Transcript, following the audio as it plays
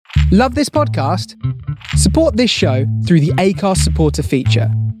Love this podcast? Support this show through the Acast supporter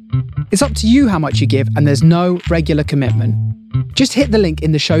feature. It's up to you how much you give, and there's no regular commitment. Just hit the link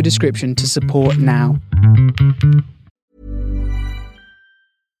in the show description to support now.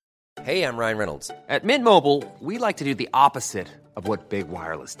 Hey, I'm Ryan Reynolds. At Mint Mobile, we like to do the opposite of what Big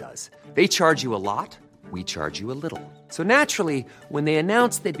Wireless does. They charge you a lot, we charge you a little. So naturally, when they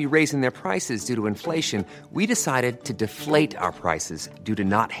announced they'd be raising their prices due to inflation, we decided to deflate our prices due to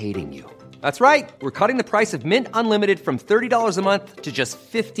not hating you. That's right. We're cutting the price of Mint Unlimited from $30 a month to just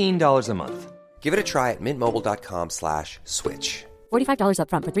 $15 a month. Give it a try at mintmobile.com/switch. $45 up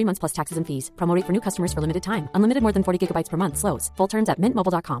front for 3 months plus taxes and fees. Promo rate for new customers for limited time. Unlimited more than 40 gigabytes per month. Slows full terms at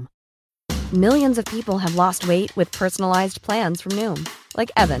mintmobile.com. Millions of people have lost weight with personalized plans from Noom. Like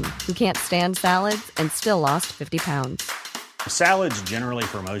Evan, who can't stand salads and still lost 50 pounds. Salads generally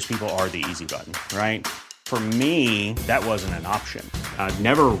for most people are the easy button, right? For me, that wasn't an option. I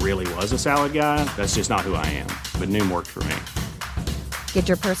never really was a salad guy. That's just not who I am. But Noom worked for me. Get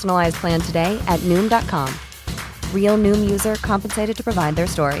your personalized plan today at Noom.com. Real Noom user compensated to provide their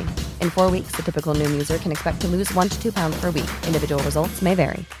story. In 4 weeks, the typical Noom user can expect to lose 1 to 2 pounds per week. Individual results may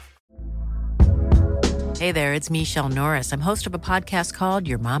vary. Hey there, it's Michelle Norris. I'm host of a podcast called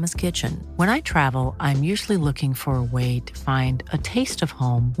Your Mama's Kitchen. When I travel, I'm usually looking for a way to find a taste of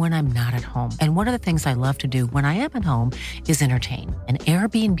home when I'm not at home. And one of the things I love to do when I am at home is entertain. And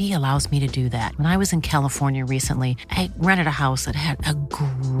Airbnb allows me to do that. When I was in California recently, I rented a house that had a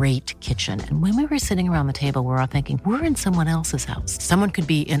great kitchen. And when we were sitting around the table, we're all thinking, we're in someone else's house. Someone could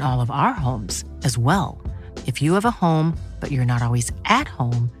be in all of our homes as well. If you have a home, but you're not always at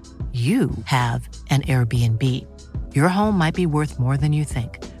home, you have an Airbnb. Your home might be worth more than you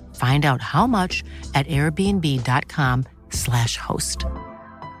think. Find out how much at airbnb.com/host.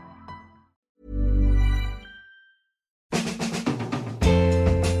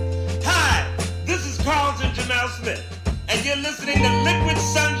 Hi, this is Carlton Jamel Smith, and you're listening to Liquid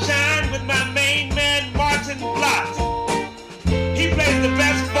Sunshine with my main man, Maarten Vlot. He plays the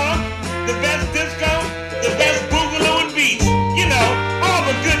best funk, the best disco, the best boogaloo and beats. You know, all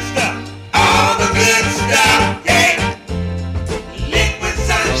the good stuff. All the good stuff, yeah. Liquid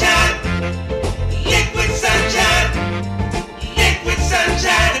sunshine, liquid sunshine, liquid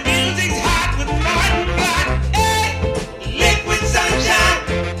sunshine. The music's hot with Maarten Vlot, hey. Liquid sunshine,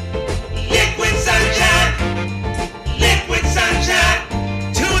 liquid sunshine, liquid sunshine.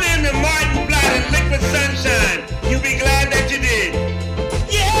 Tune in to Maarten Vlot and Liquid Sunshine. You'll be glad that you did.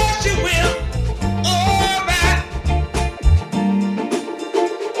 Yes, you will. All right.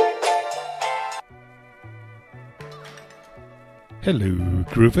 Hello,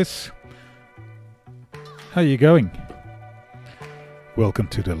 Groovers. How you going? Welcome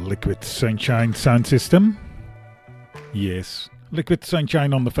to the Liquid Sunshine sound system. Yes, Liquid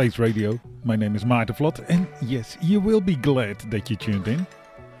Sunshine on the Face Radio. My name is Maarten Vlot, and yes, you will be glad that you tuned in.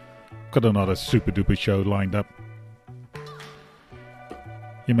 Got another super duper show lined up.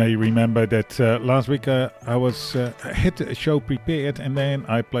 You may remember that last week I had a show prepared and then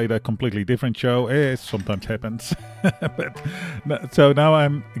I played a completely different show. It sometimes happens. So now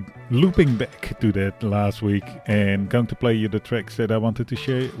I'm looping back to that last week and going to play you the tracks that I wanted to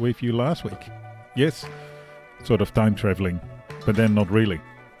share with you last week. Yes, sort of time traveling, but then not really.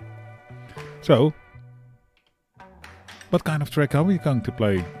 So, what kind of track are we going to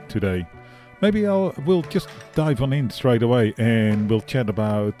play today? Maybe we'll just dive on in straight away and we'll chat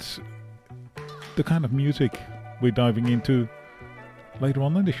about the kind of music we're diving into later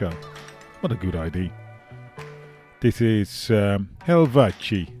on in the show. What a good idea. This is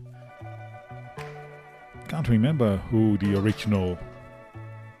Helvaci. Can't remember who the original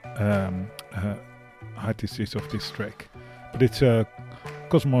artist is of this track. But it's a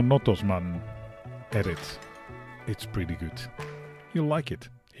Cosmonotosman edit. It's pretty good. You'll like it.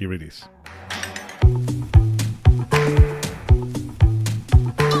 Here it is.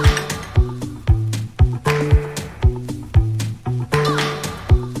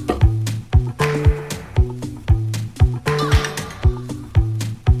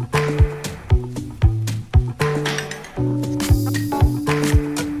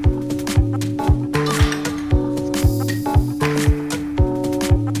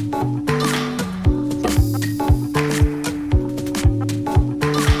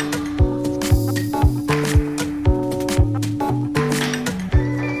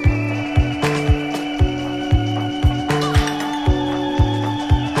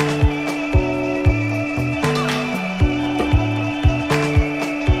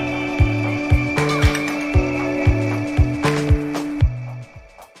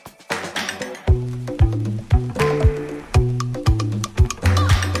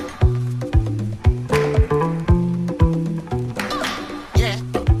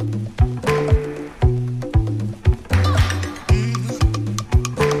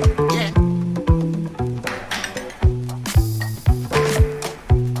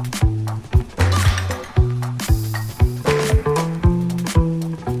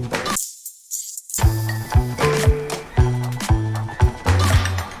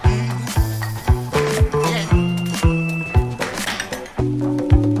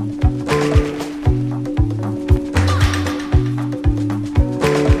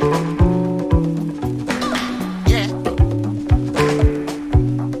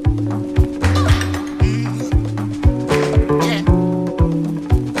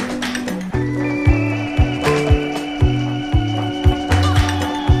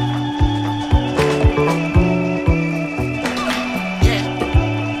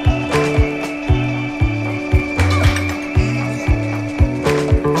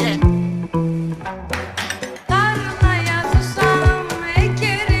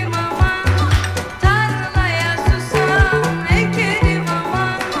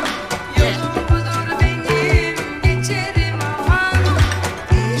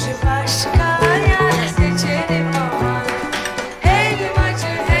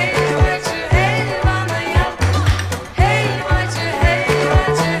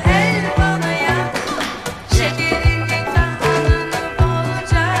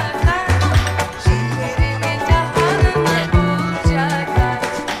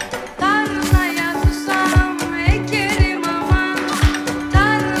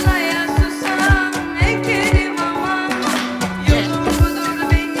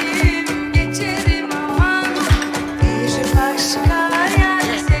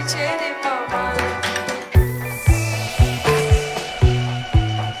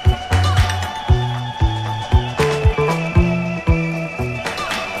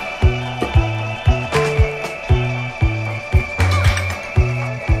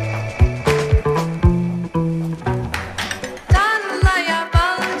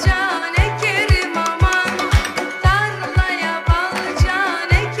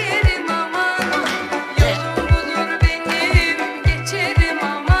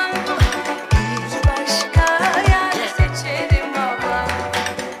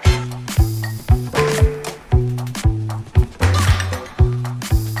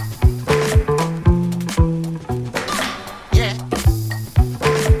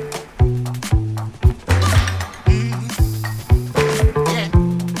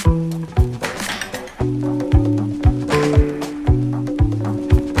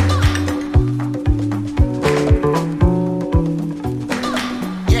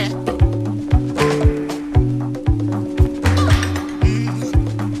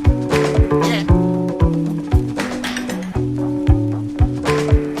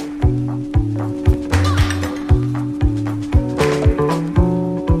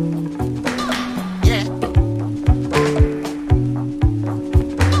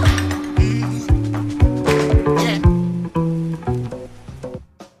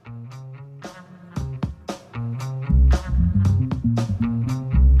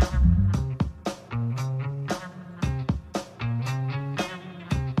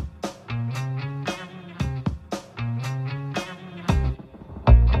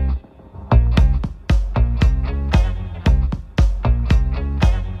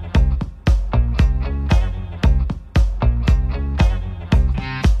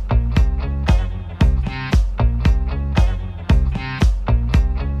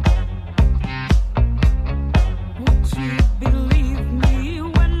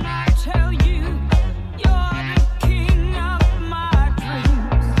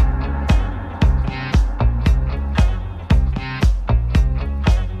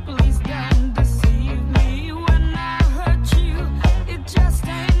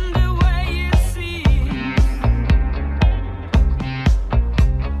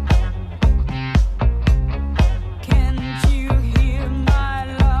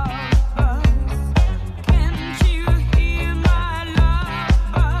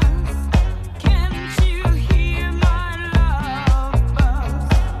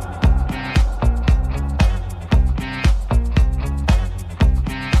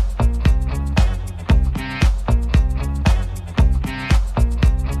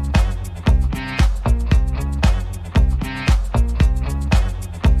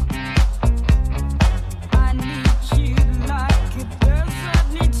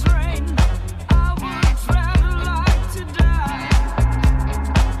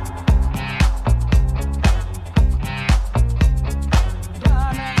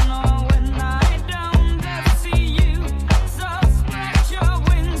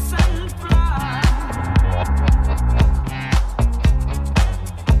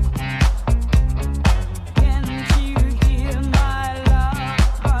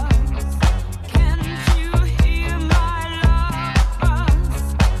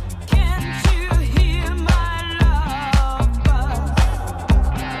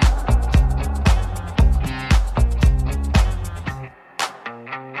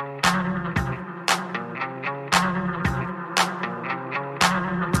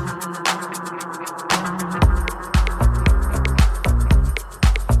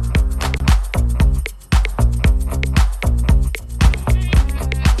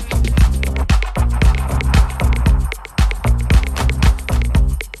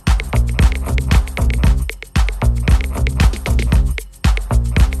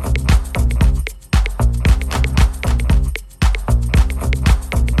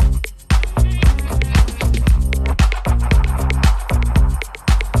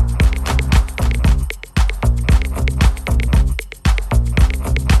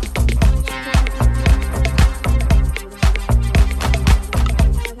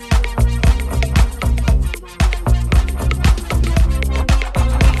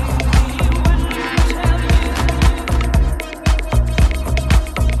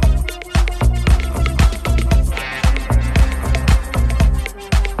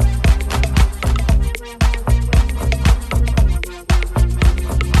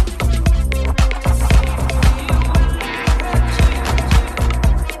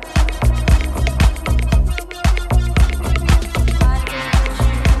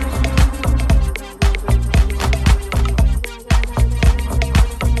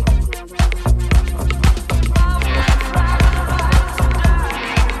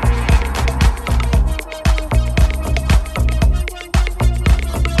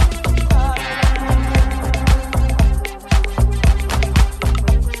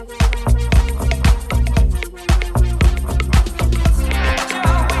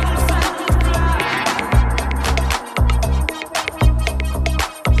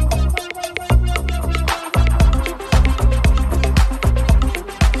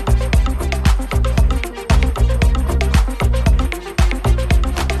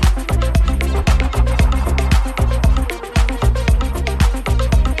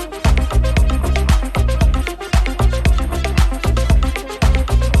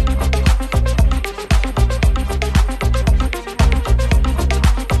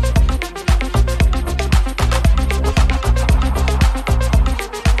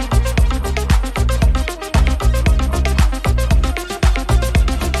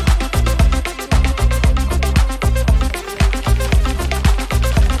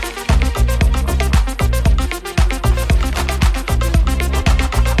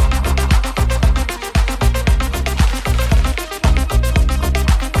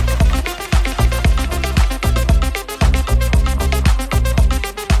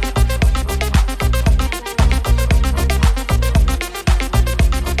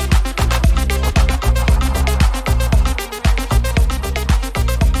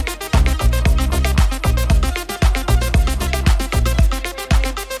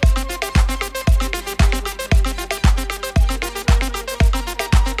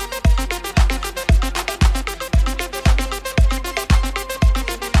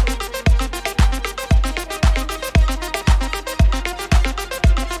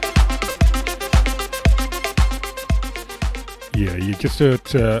 just heard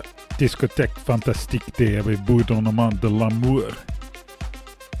Discothèque Fantastique there with Bourdonnement de l'Amour.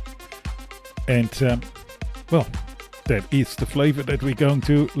 And, well, that is the flavor that we're going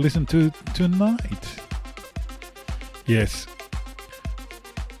to listen to tonight. Yes.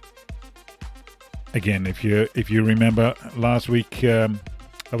 Again, if you remember last week, I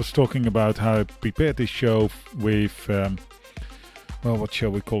was talking about how I prepared this show with, well, what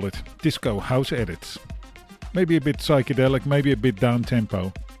shall we call it? Disco house edits. Maybe a bit psychedelic, maybe a bit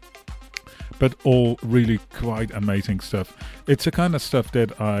down-tempo. But all really quite amazing stuff. It's the kind of stuff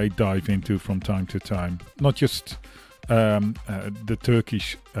that I dive into from time to time. Not just the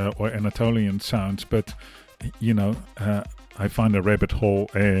Turkish or Anatolian sounds, but, you know, I find a rabbit hole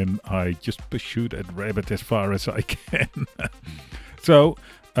and I just pursue that rabbit as far as I can. So,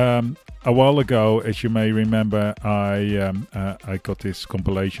 a while ago, as you may remember, I got this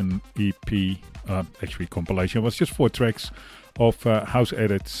compilation EP. Actually, compilation. It was just 4 tracks of house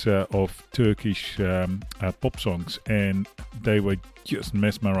edits of Turkish pop songs, and they were just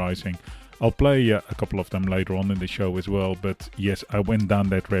mesmerizing. I'll play a couple of them later on in the show as well, but yes, I went down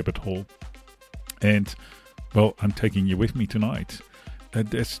that rabbit hole, and well, I'm taking you with me tonight.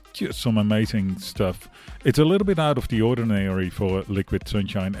 There's just some amazing stuff. It's a little bit out of the ordinary for Liquid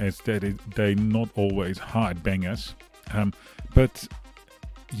Sunshine, as they're not always hard bangers, but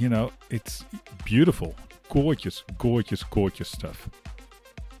you know, it's beautiful. Gorgeous, gorgeous, gorgeous stuff.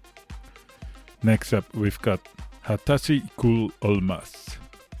 Next up, we've got Hatasi Kul Olmaz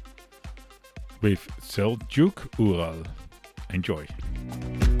with Seljuk Ural. Enjoy.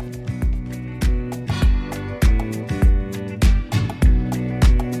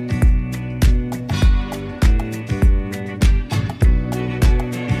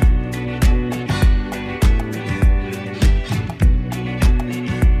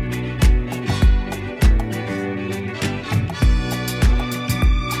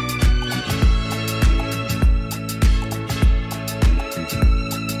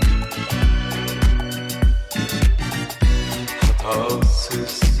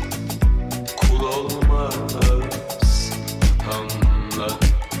 Hatasız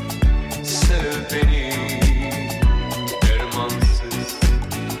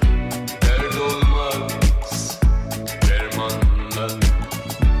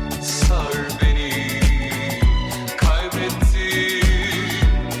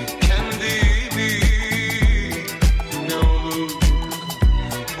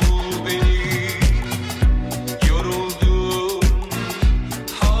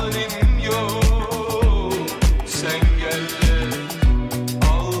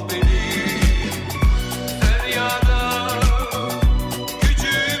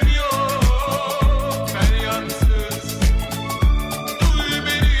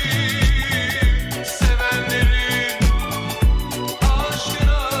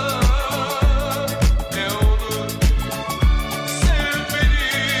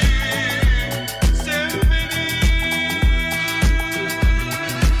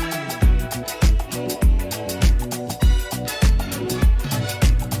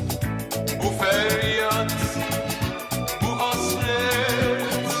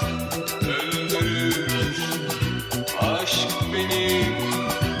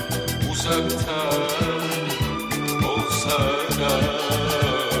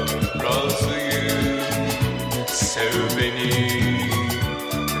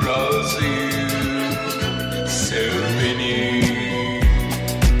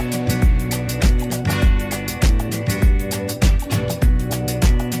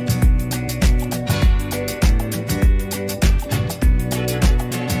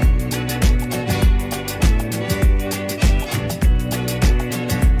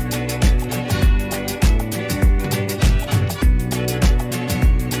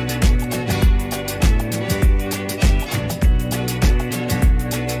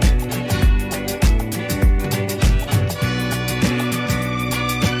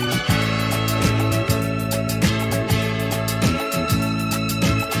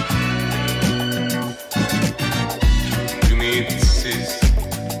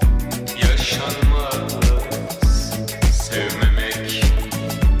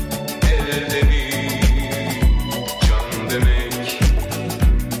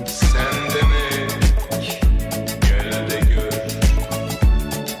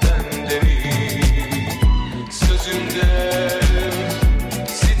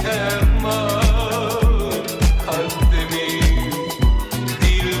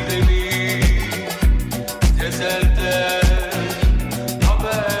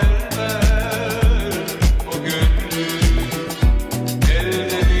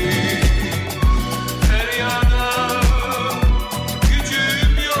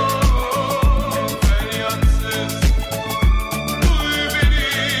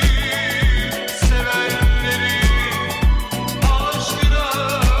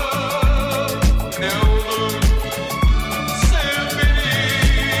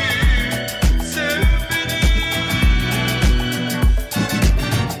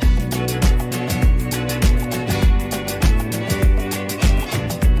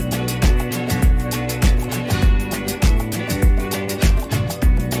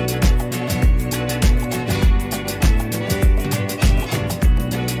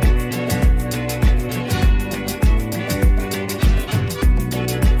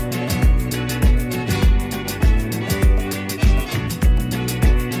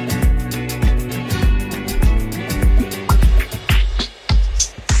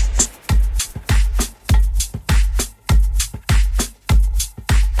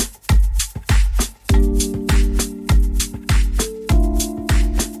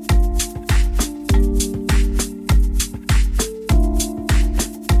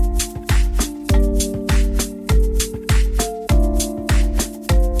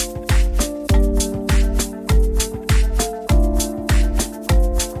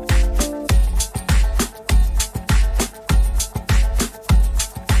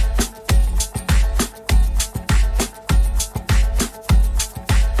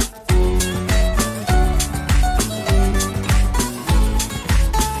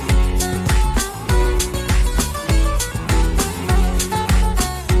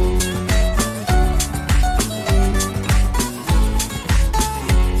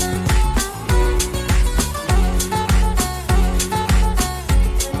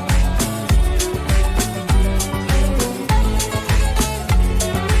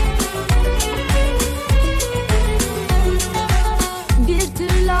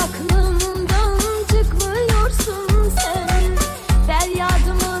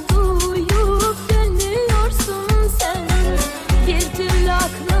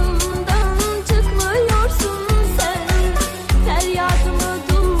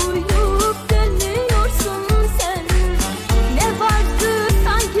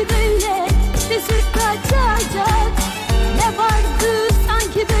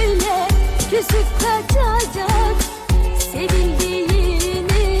yüzük kaçacak.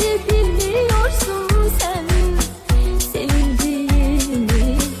 Sevildiğini bilmiyorsun sen.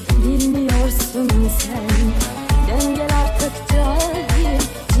 Sevildiğini bilmiyorsun sen. Dön gel artık cahil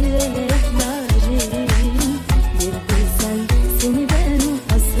civeleklerim. Bir bilsen seni ben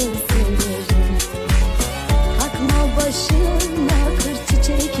asıl severim. Takma başına kır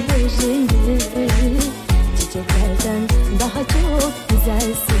çiçeklerini. Çiçeklerden daha çok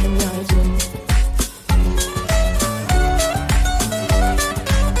güzelsin yarım.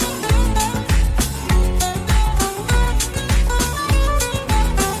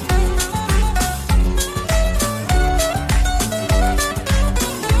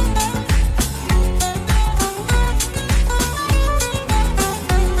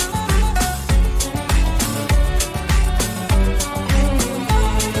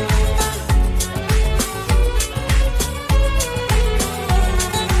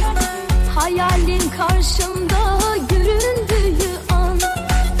 Hayalin karşımda göründüğü an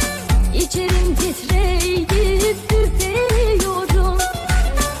İçerim titreyip ürperiyorum.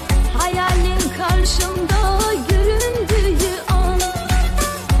 Hayalin karşımda göründüğü an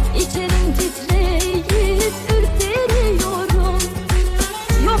İçerim titreyip ürperiyorum.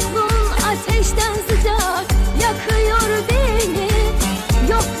 Yokluğun ateşten sıcak yakıyor beni.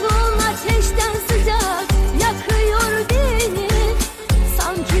 Yokluğun ateşten sıcak yakıyor beni.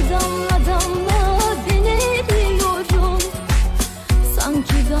 Sanki damla damla ben eriyorum.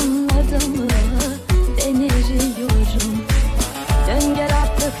 Sanki damla damla ben eriyorum. Dön gel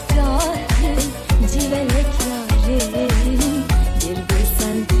artık cahil civeleklerim. Bir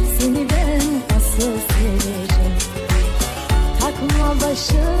bilsen seni ben asıl severim. Takma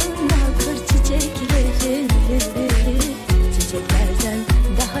başına kır çiçekleri. Çiçeklerden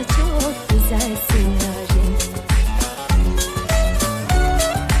daha çok güzelsin yarim.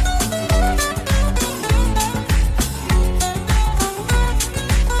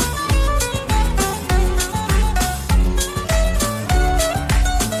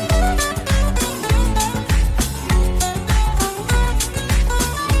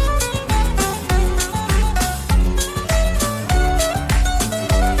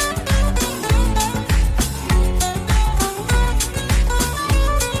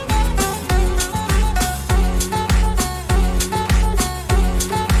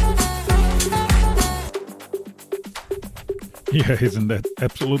 Yeah, isn't that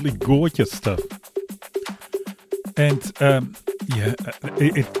absolutely gorgeous stuff? And yeah,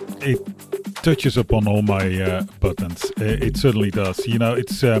 it touches upon all my buttons. It certainly does. You know,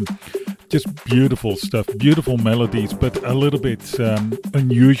 it's just beautiful stuff, beautiful melodies, but a little bit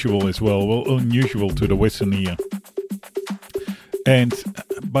unusual as well. Well, unusual to the Western ear. And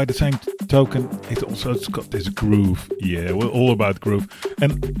by the same token, it's got this groove. Yeah, we're all about groove.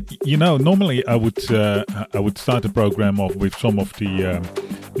 And you know, normally I would start the program off with some of the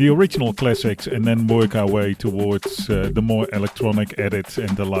original classics, and then work our way towards the more electronic edits and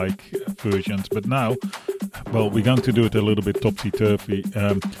the like versions. But now, well, we're going to do it a little bit topsy-turvy.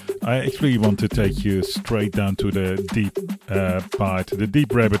 I actually want to take you straight down to the deep part, the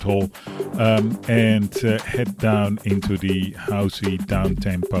deep rabbit hole, and head down into the housey,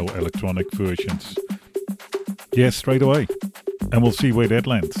 down-tempo electronic versions. Yes, straight away. And we'll see where that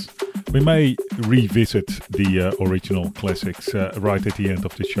lands. We may revisit the original classics right at the end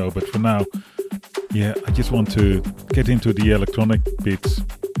of the show, but for now, yeah, I just want to get into the electronic bits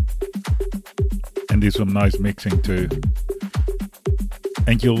and do some nice mixing too.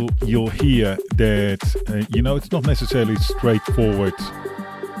 And you'll hear that you know, it's not necessarily straightforward.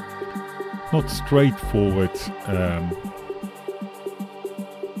 Not straightforward.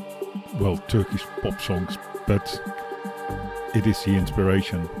 Well, Turkish pop songs, but it is the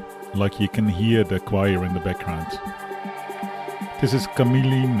inspiration. Like you can hear the choir in the background. This is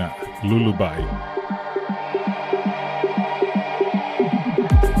Camilina Lullaby.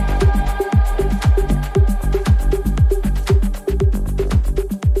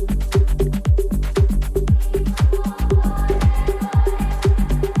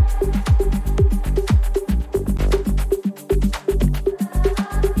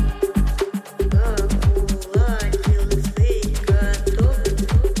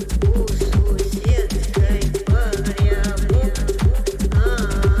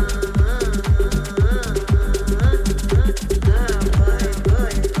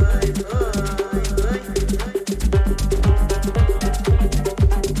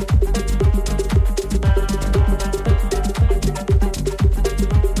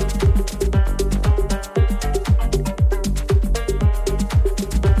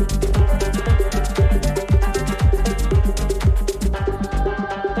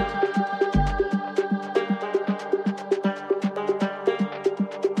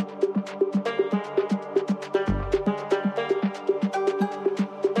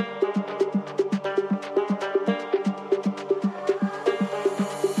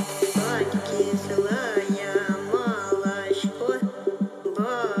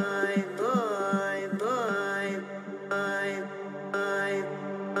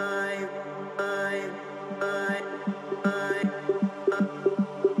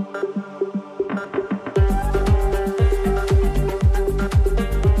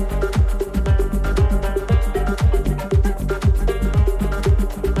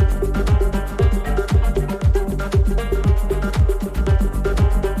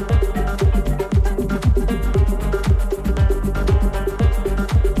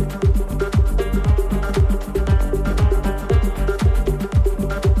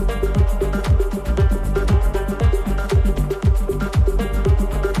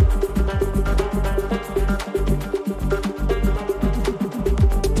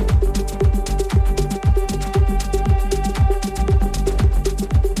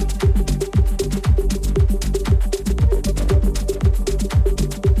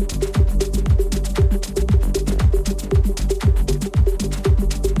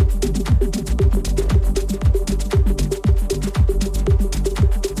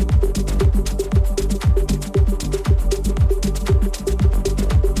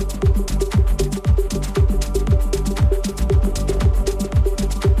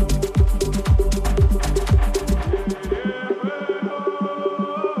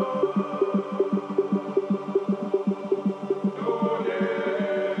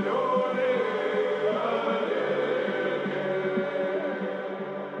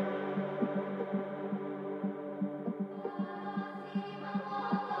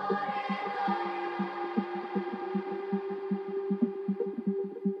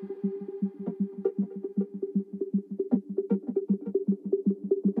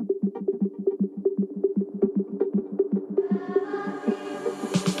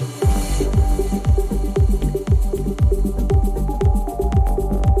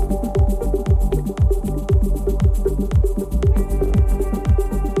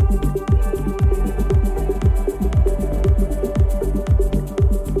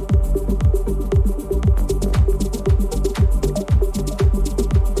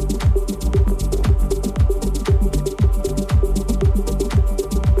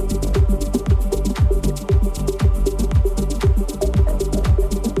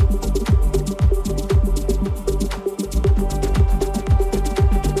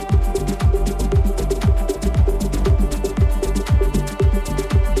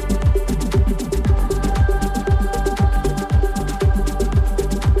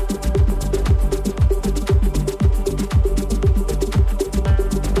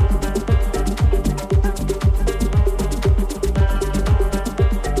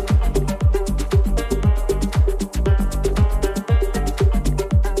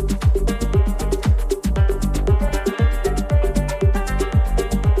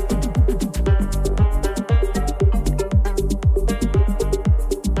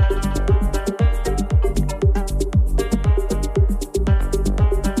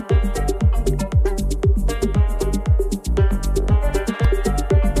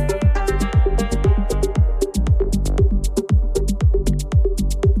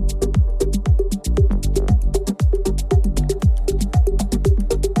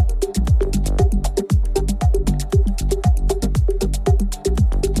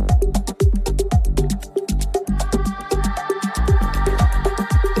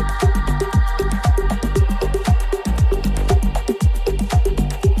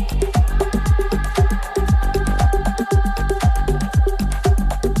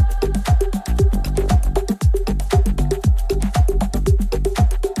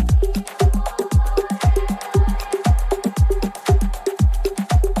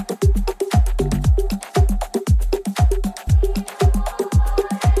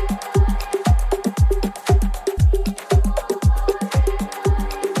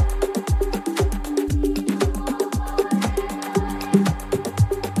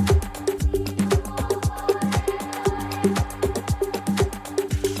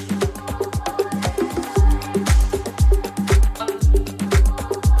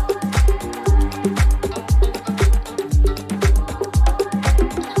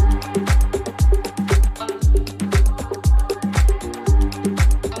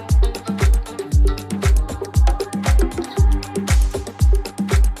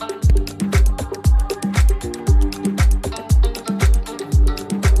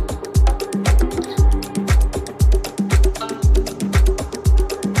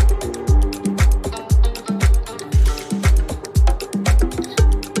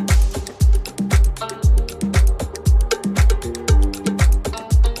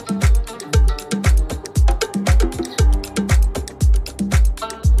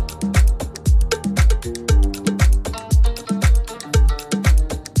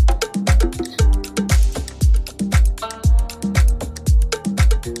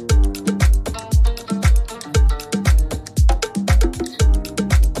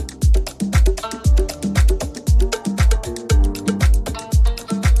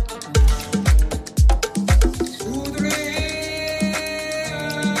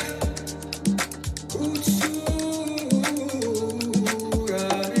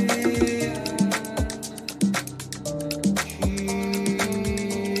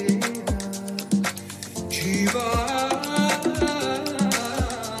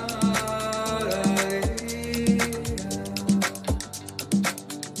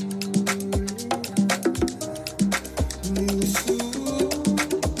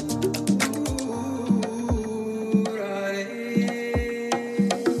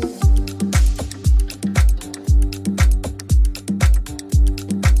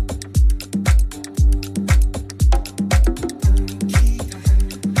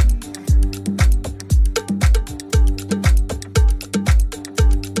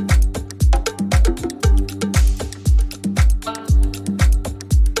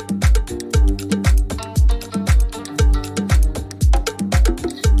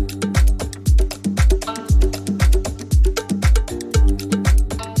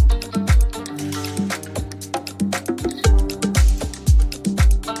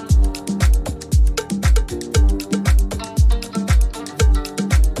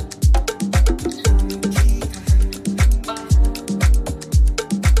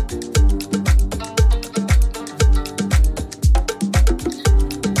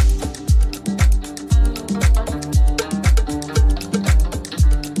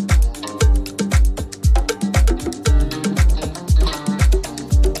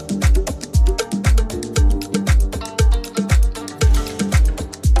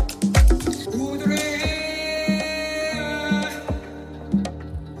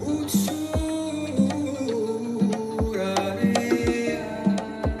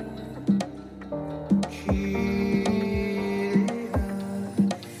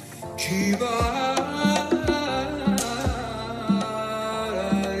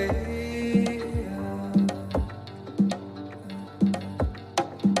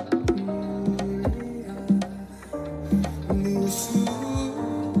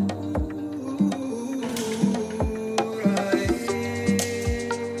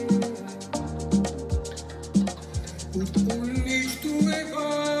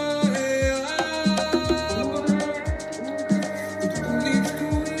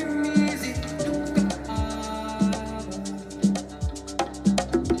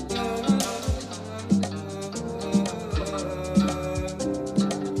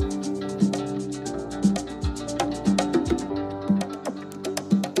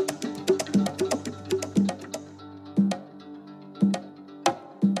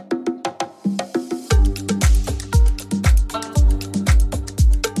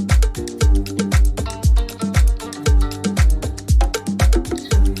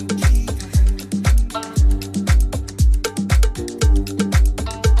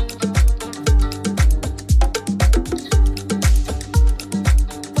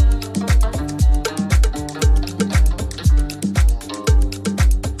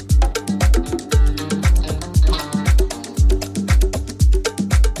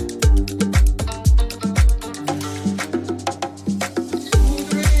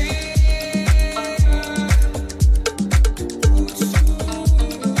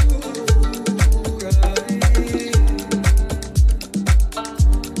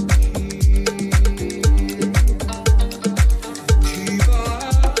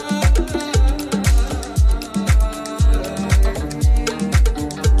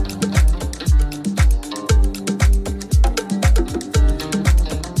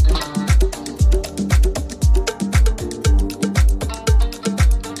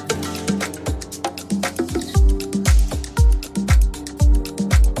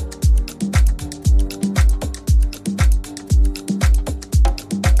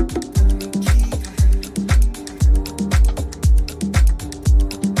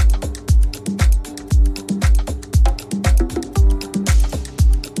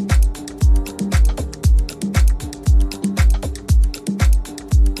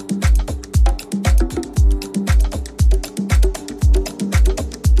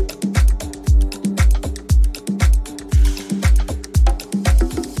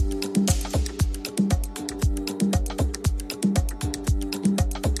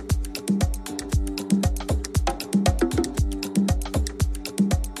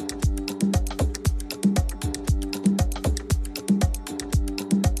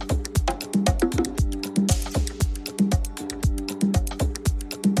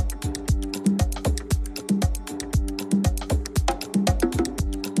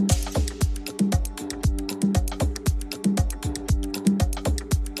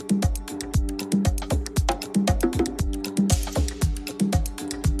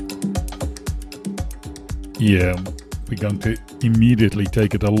 Yeah, we're going to immediately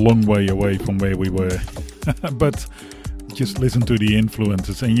take it a long way away from where we were. But just listen to the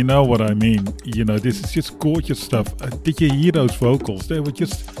influences and you know what I mean. You know, this is just gorgeous stuff. Did you hear those vocals? They were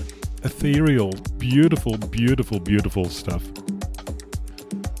just ethereal, beautiful, beautiful, beautiful stuff.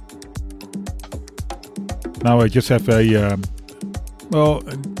 Now I just have a,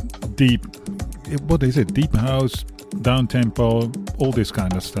 deep, what is it? Deep house, down tempo, all this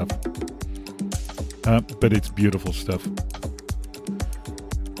kind of stuff. But it's beautiful stuff.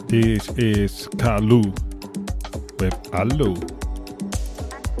 This is Kalu with Allo.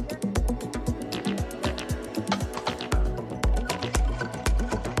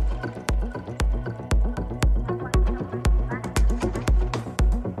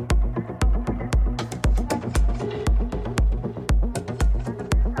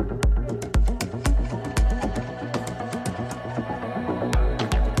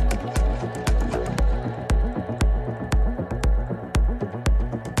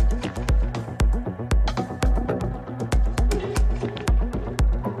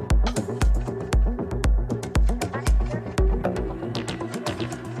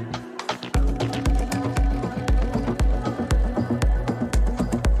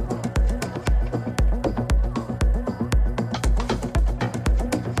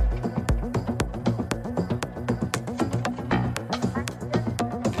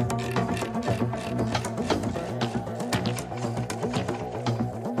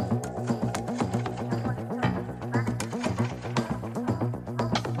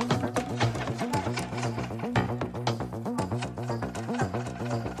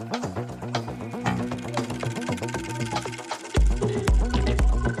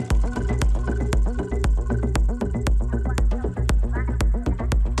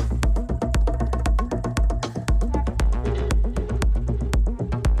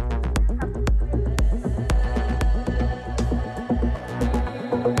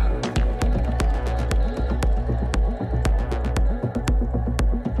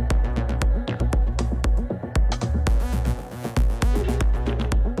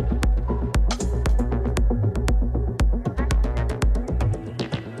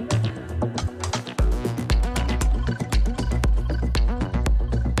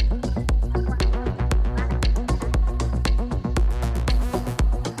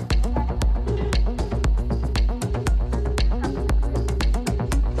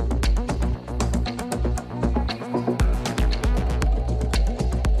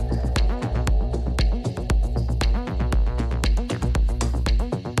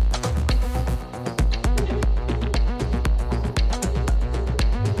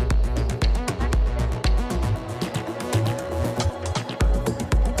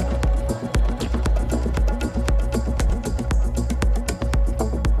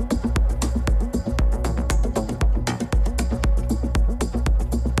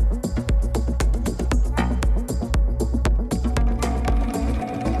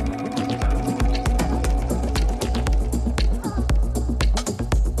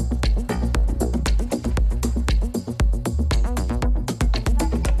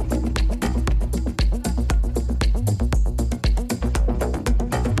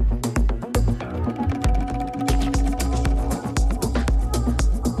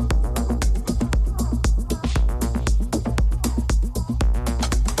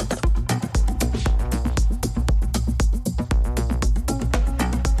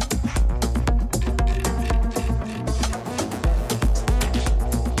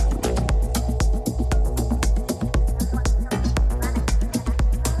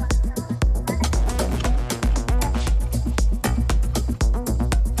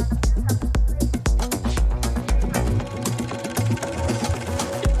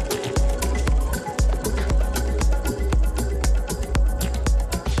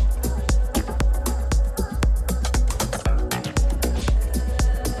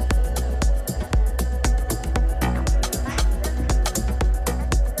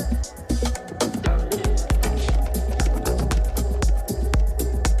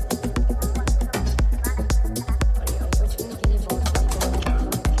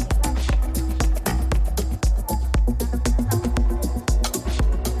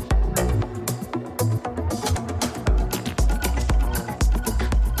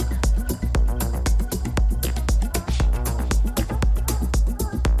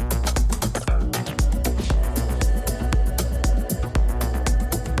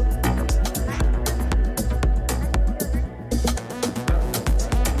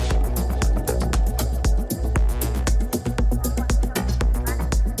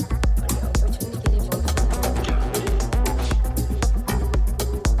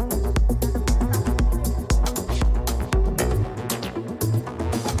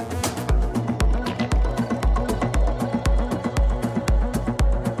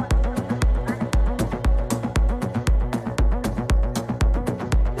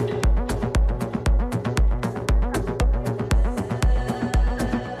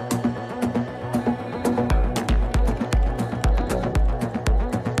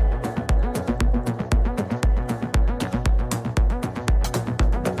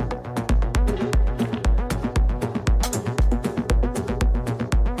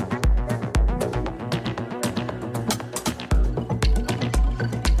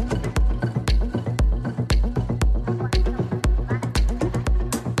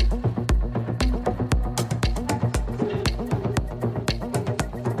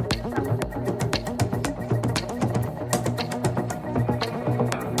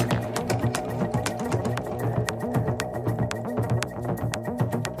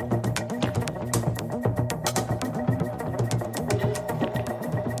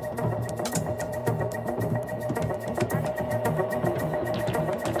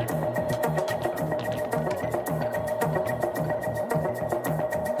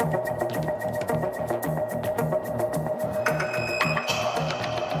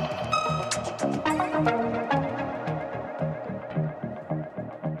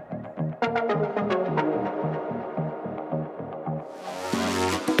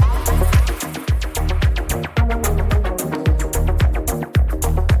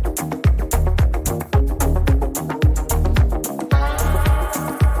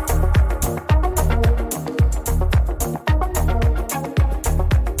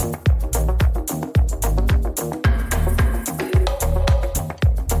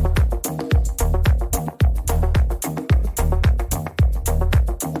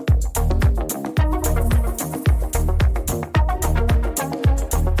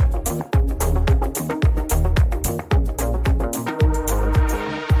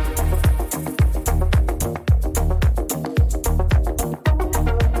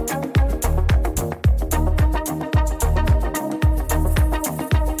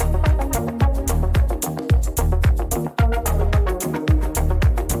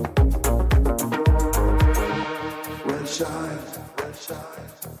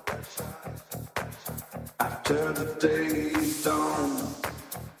 After the day is done,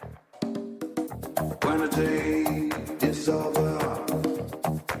 when the day is over,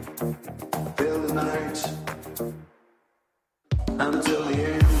 feel the night until the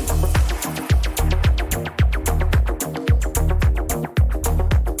end.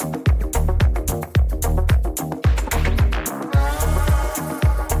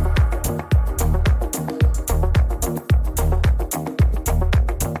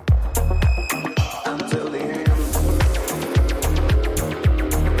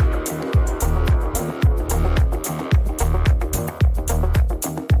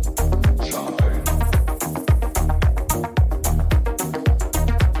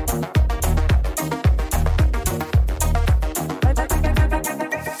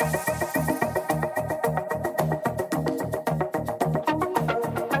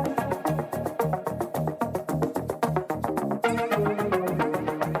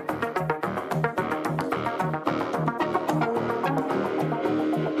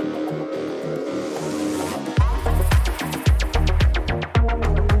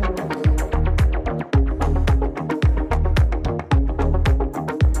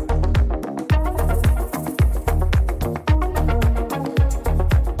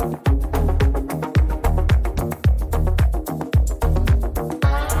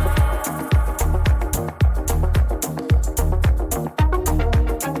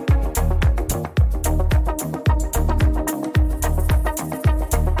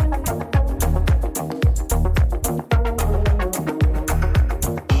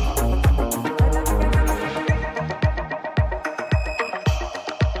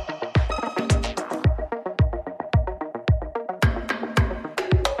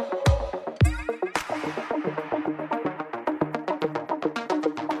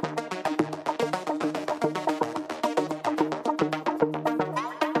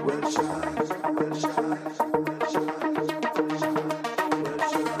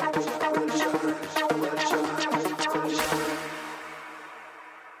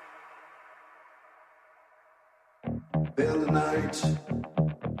 Feel the night,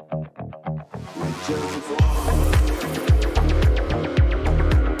 reaching for.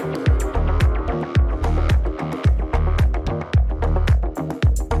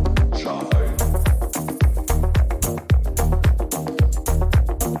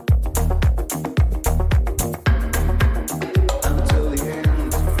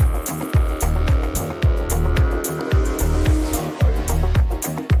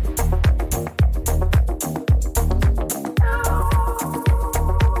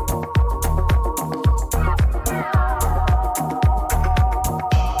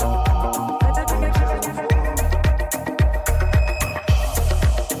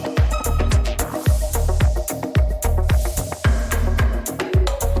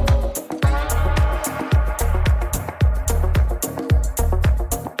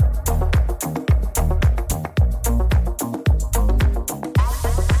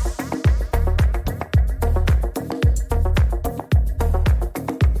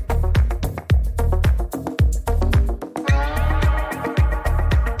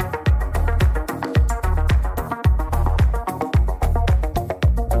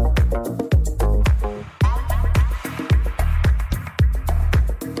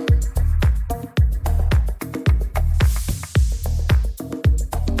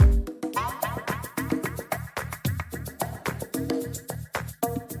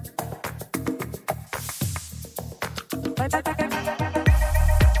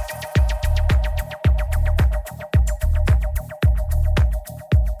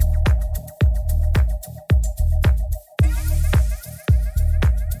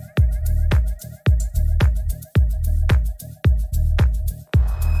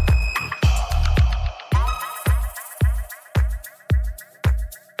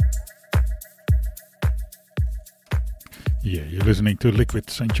 Yeah, you're listening to Liquid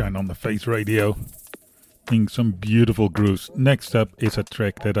Sunshine on the Face Radio. Playing some beautiful grooves. Next up is a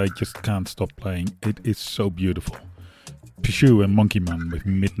track that I just can't stop playing. It is so beautiful. Pichu and Monkey Man with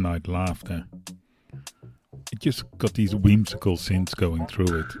Midnight Laughter. It just got these whimsical synths going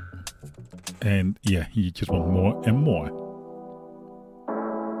through it. And yeah, you just want more and more.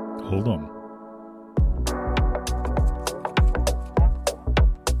 Hold on.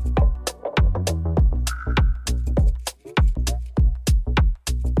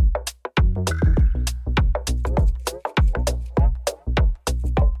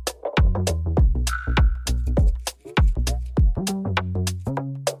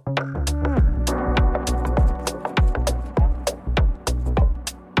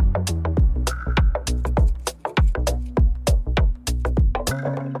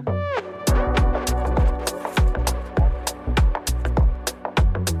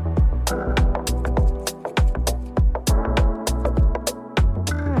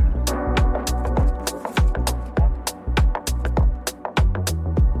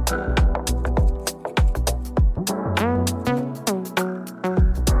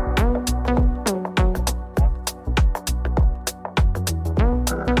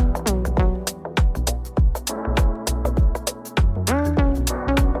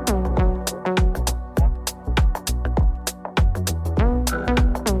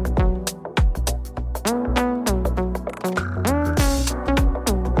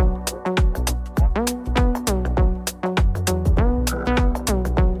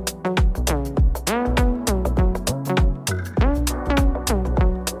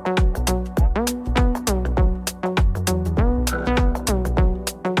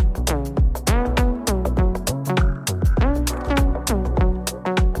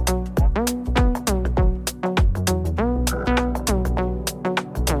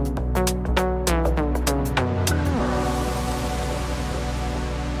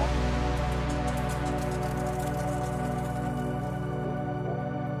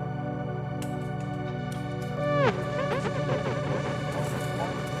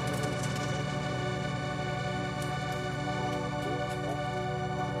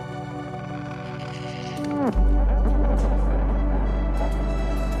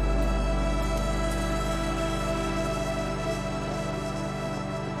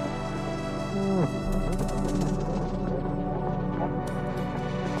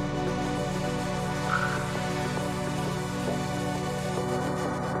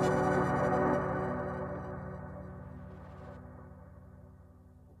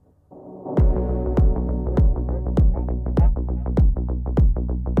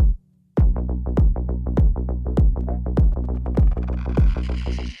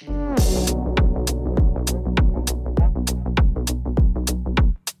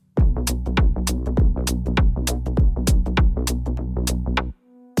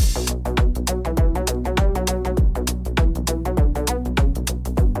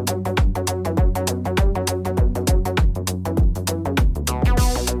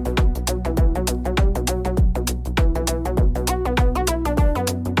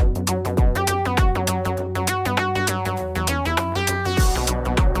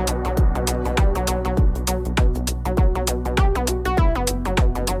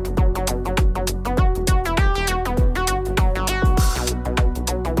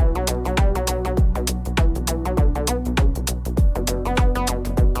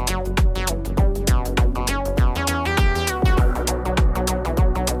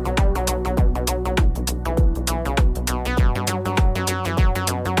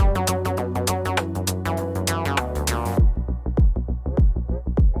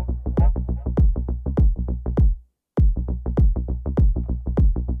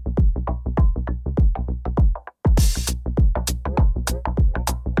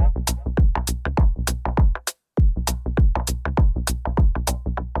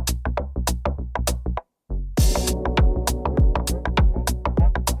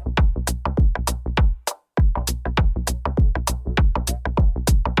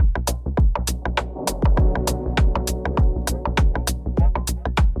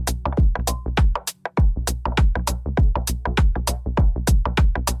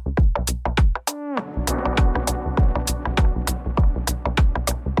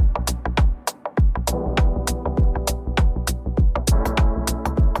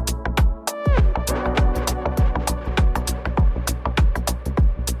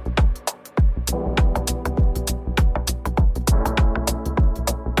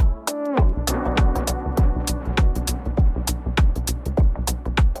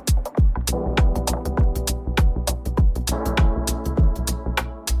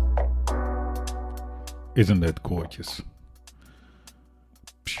 Isn't that gorgeous?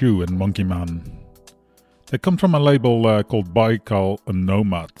 Shoe and Monkey Man. They come from a label called Baikal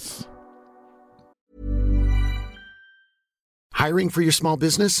Nomads. Hiring for your small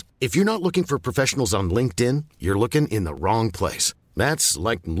business? If you're not looking for professionals on LinkedIn, you're looking in the wrong place. That's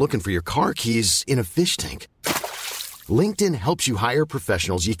like looking for your car keys in a fish tank. LinkedIn helps you hire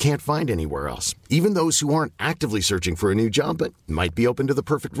professionals you can't find anywhere else, even those who aren't actively searching for a new job but might be open to the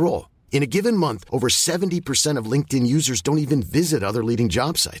perfect role. In a given month, over 70% of LinkedIn users don't even visit other leading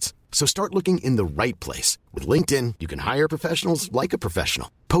job sites. So start looking in the right place. With LinkedIn, you can hire professionals like a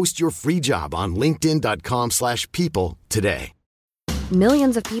professional. Post your free job on linkedin.com/people today.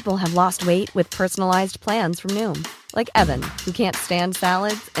 Millions of people have lost weight with personalized plans from Noom. Like Evan, who can't stand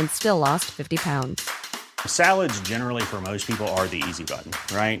salads and still lost 50 pounds. Salads generally for most people are the easy button,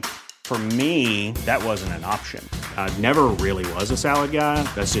 right? For me, that wasn't an option. I never really was a salad guy.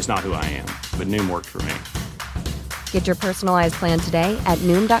 That's just not who I am. But Noom worked for me. Get your personalized plan today at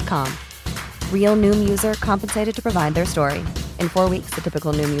Noom.com. Real Noom user compensated to provide their story. In 4 weeks, the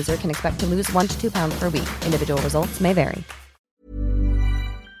typical Noom user can expect to lose 1 to 2 pounds per week. Individual results may vary.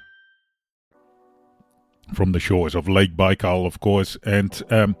 From the shores of Lake Baikal, of course. And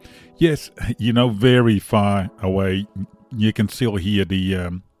yes, very far away, you can still hear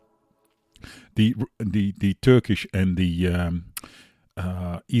the Turkish and the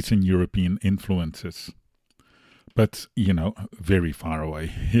Eastern European influences. But, very far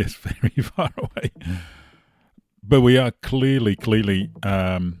away. Yes, very far away. But we are clearly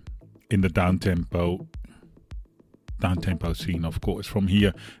in the down-tempo scene, of course, from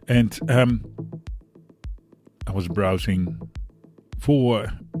here. And I was browsing for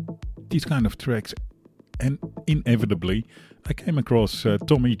these kind of tracks, and inevitably I came across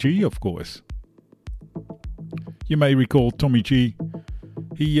Tommy G, of course. You may recall Tommy G.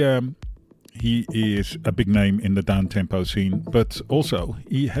 He is a big name in the down-tempo scene, but also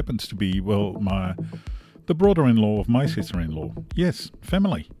he happens to be, the brother-in-law of my sister-in-law. Yes,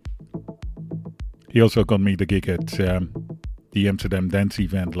 family. He also got me the gig at the Amsterdam Dance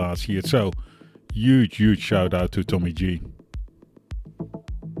event last year, so huge shout out to Tommy G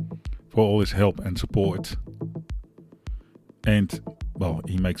for all his help and support. And,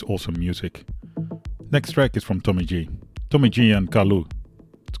 he makes awesome music. Next track is from Tommy G. Tommy G and Kalu.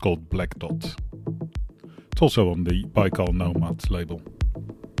 It's called Black Dot. It's also on the Baikal Nomads label.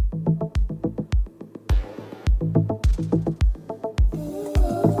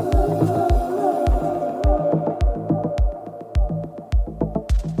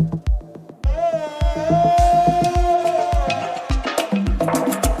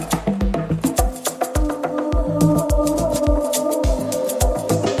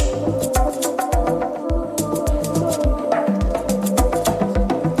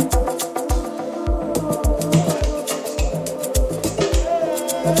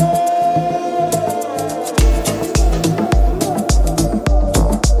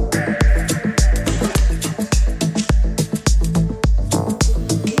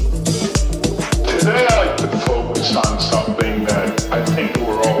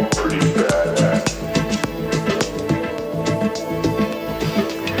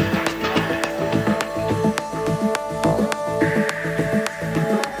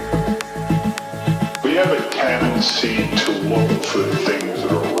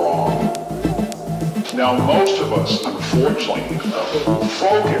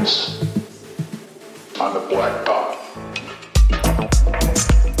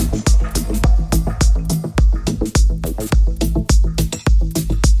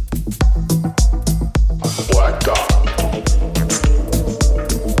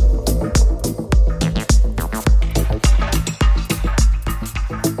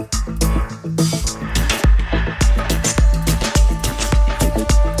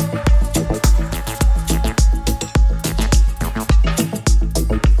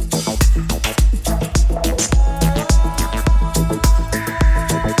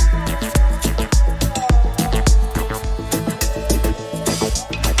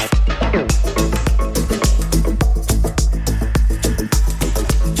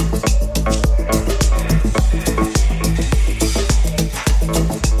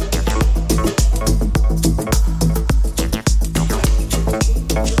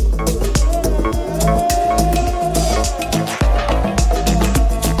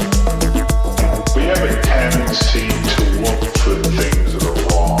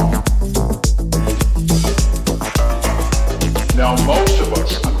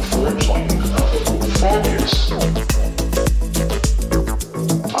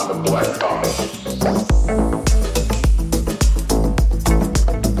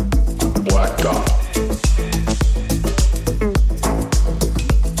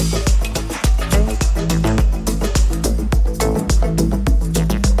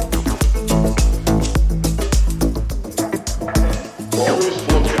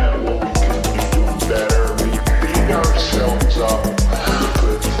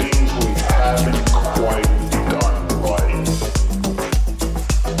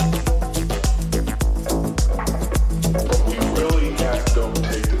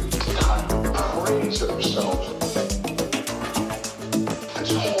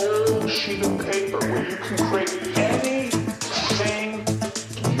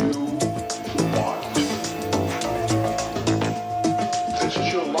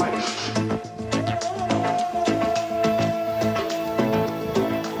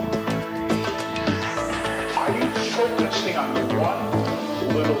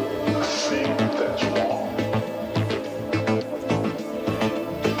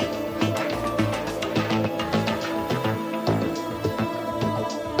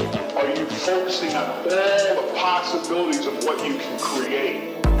 what you can create.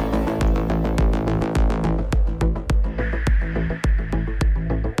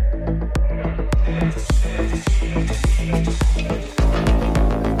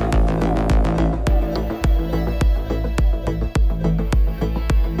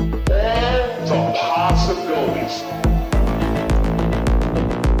 The possibilities.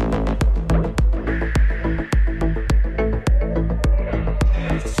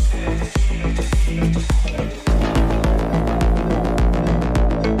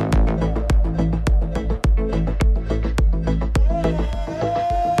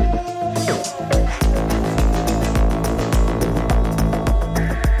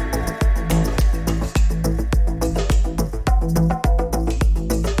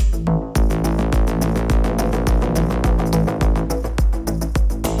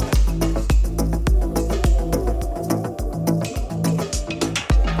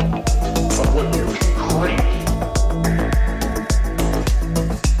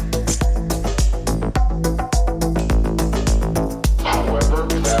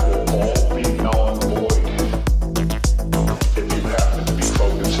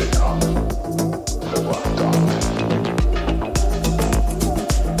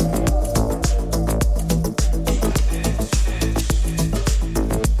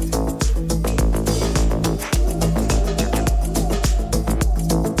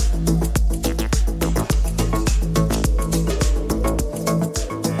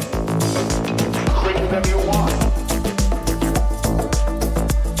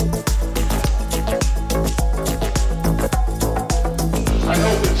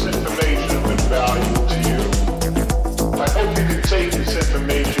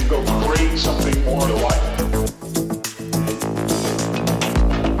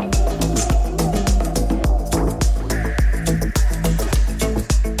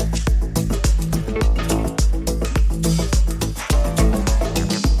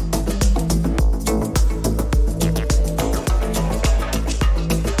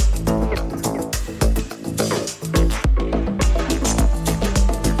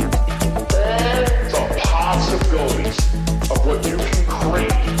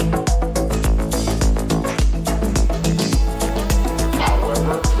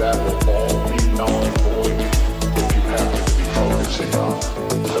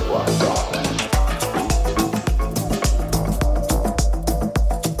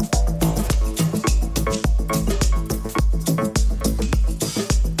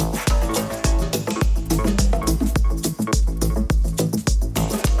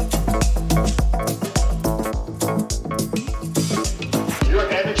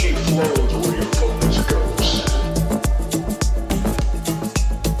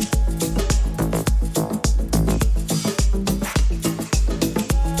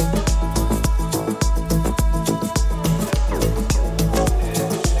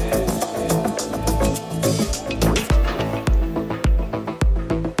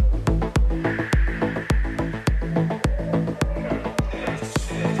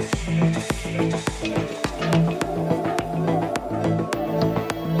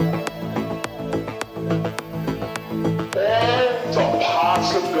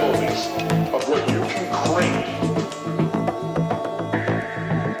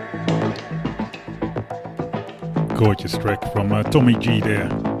 Gorgeous track from Tommy G there.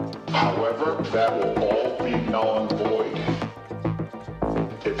 However, that will all be null and void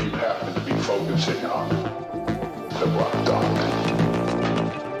if you happen to be focusing on the black dot.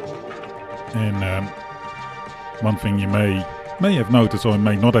 And one thing you may have noticed or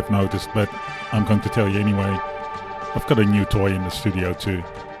may not have noticed, but I'm going to tell you anyway. I've got a new toy in the studio too.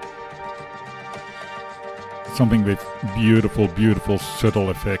 Something with beautiful, beautiful subtle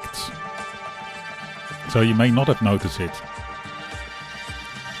effects. So you may not have noticed it,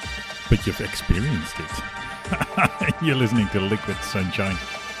 but you've experienced it. You're listening to Liquid Sunshine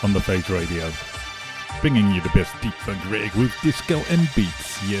on the Phage Radio, bringing you the best deep funk, reggae, groove, disco and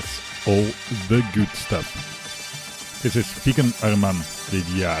beats. Yes, all the good stuff. This is Vegan Arman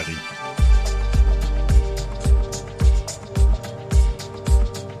Dediari.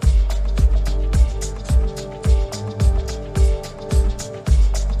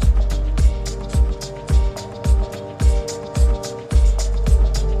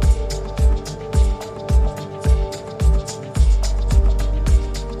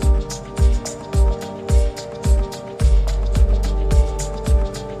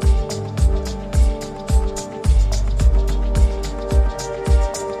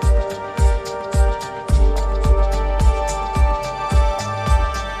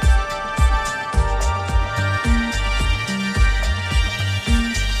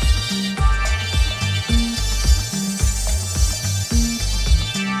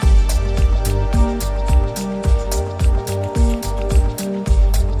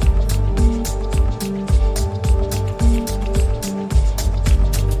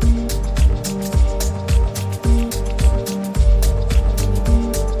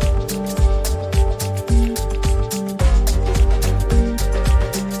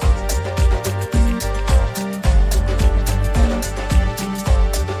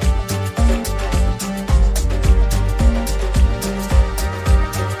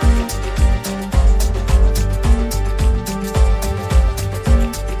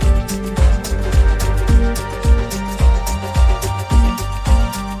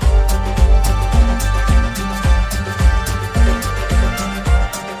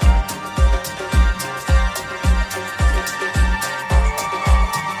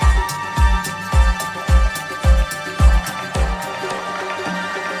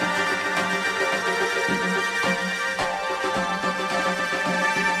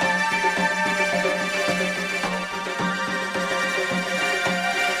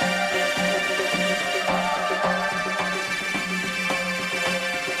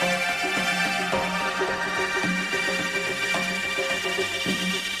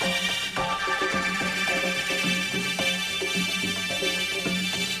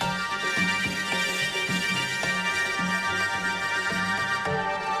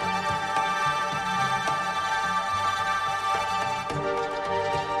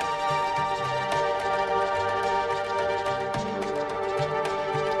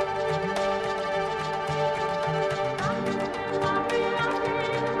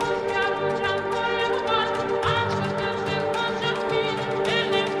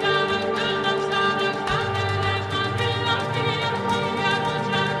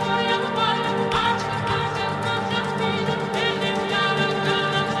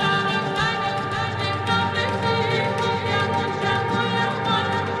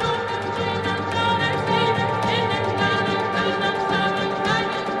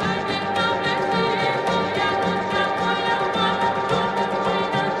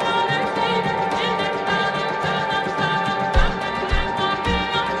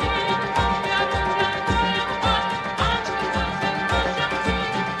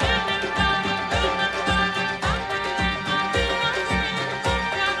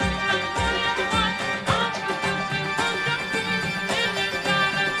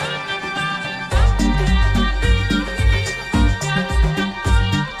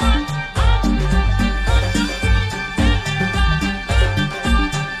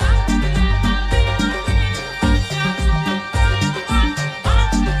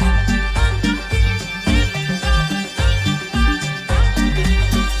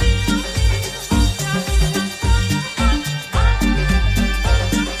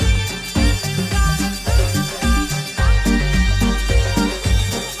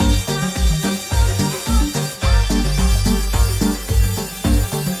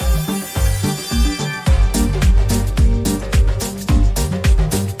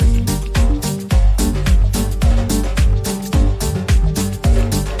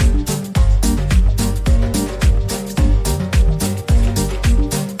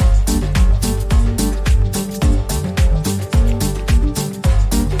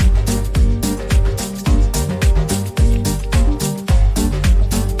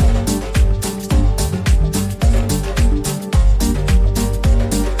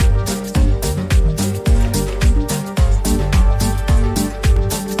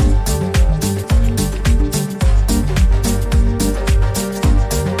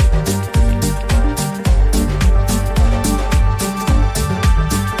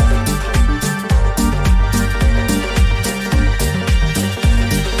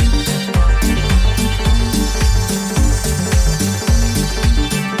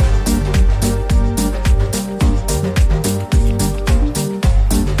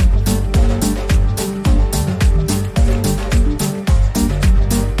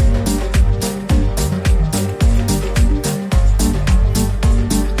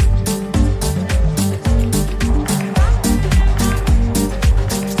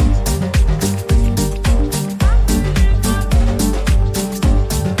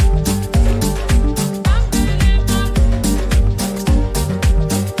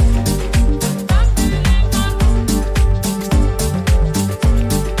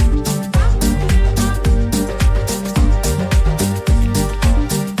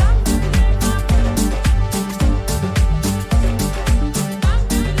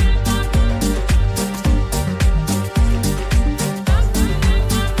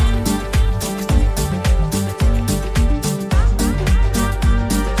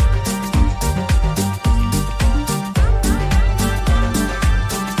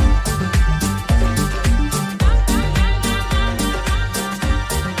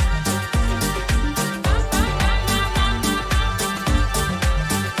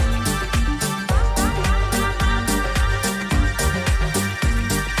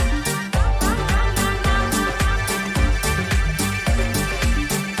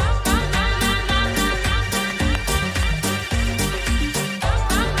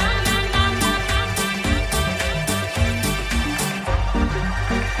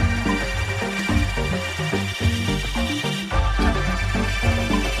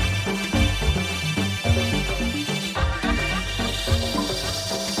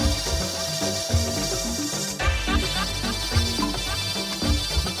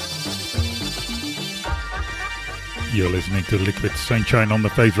 You're listening to Liquid Sunshine on the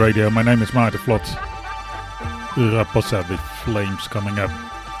Face Radio. My name is Maarten Vlot. Raposa with Flames coming up.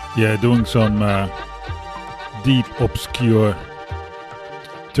 Yeah, doing some deep, obscure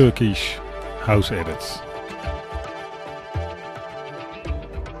Turkish house edits.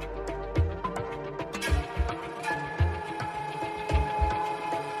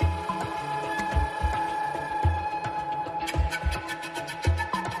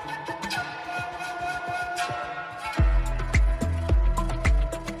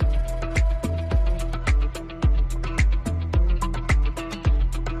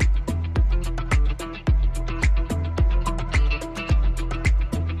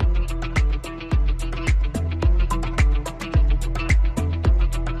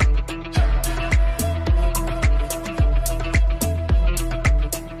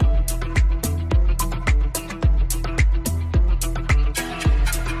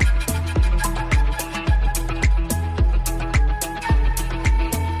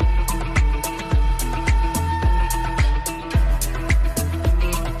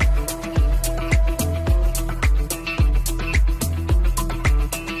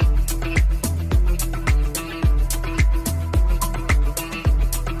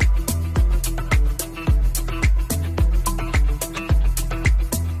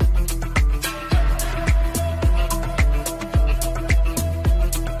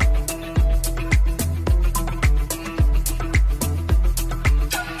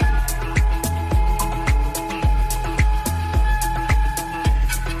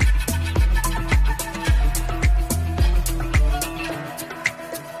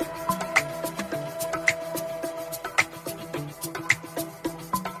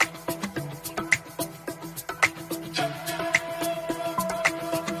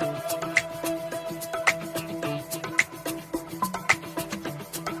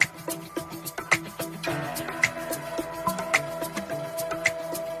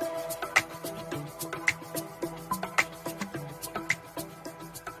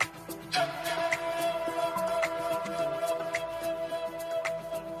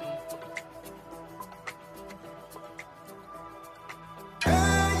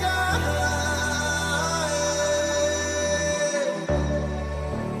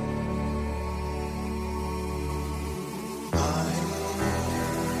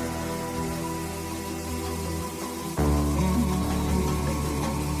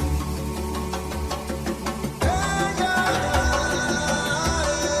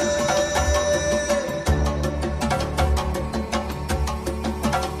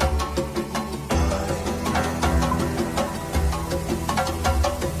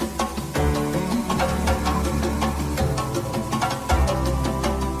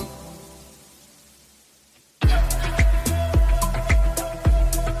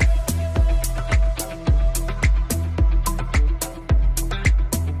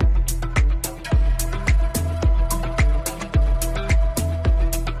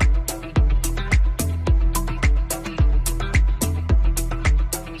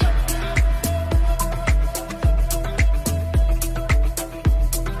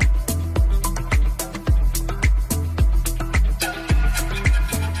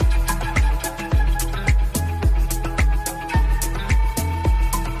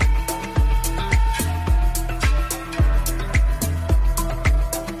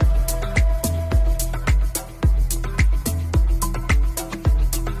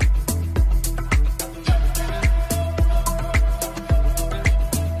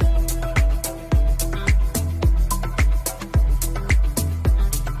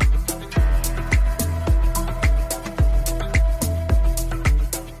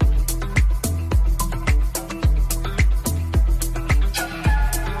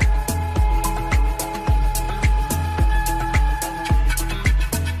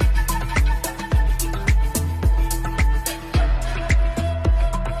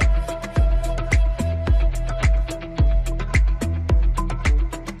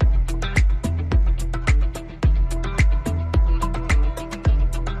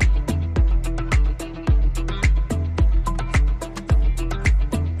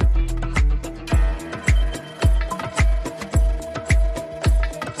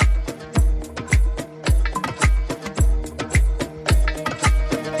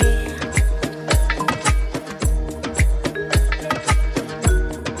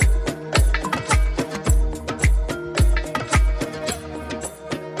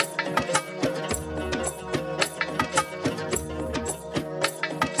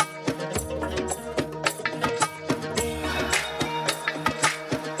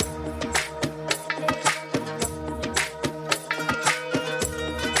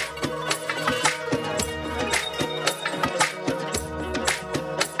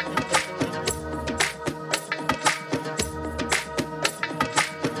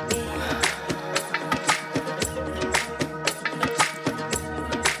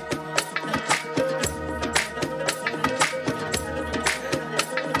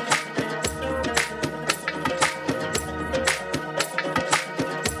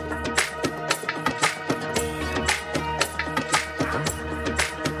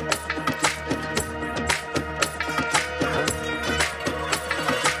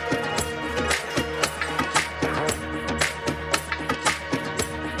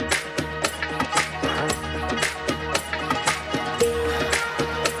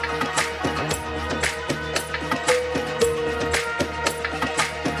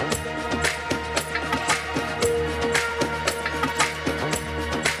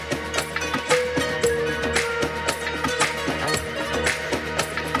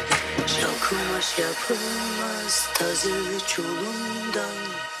 Kumaş yapılmaz tazı çulundan.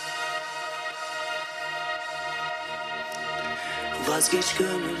 Vazgeç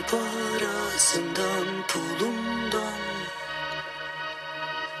gönül parasından, pulundan.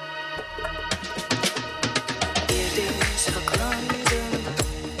 Yerde saklandım.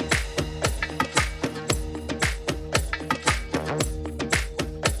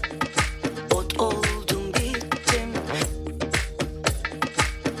 Ot oldum bittim.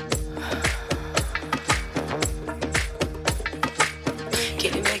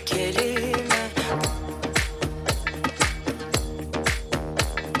 Kelime kelime.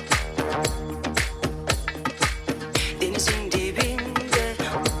 Denizin dibinde.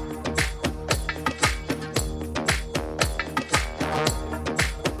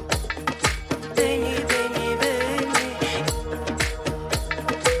 Beni, beni, beni.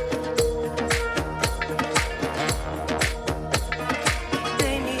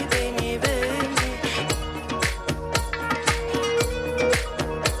 Beni, beni, beni.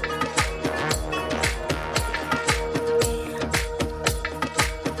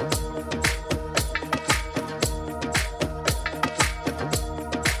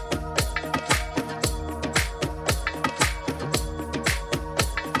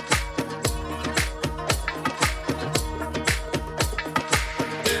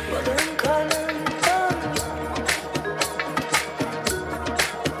 Balın karnından.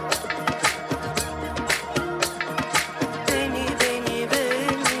 Beni, beni,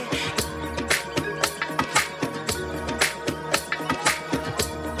 beni.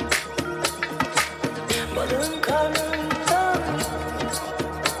 Balın karnından.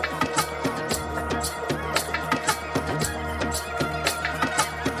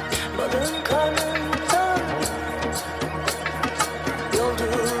 Balın karnından.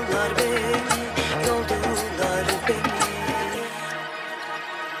 Yoldular beni, yoldular beni.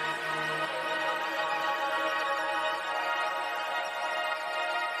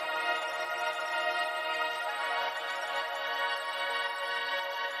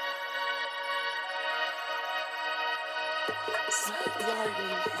 Saldılar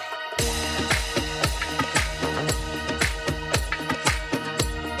beni.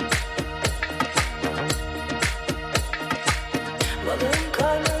 Balın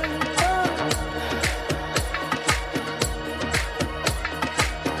karnından.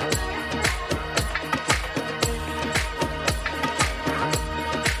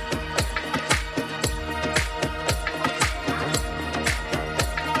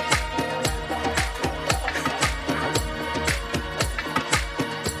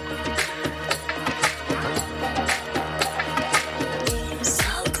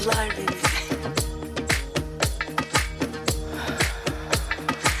 Saldılar beni.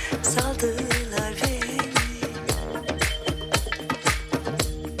 Saldılar beni.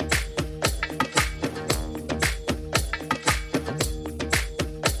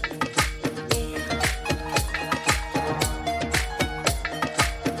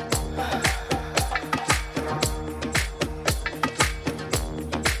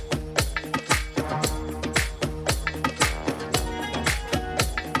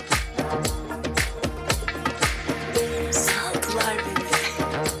 Saldılar beni.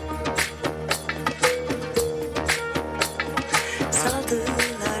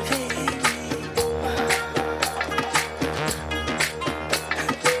 Saldılar beni.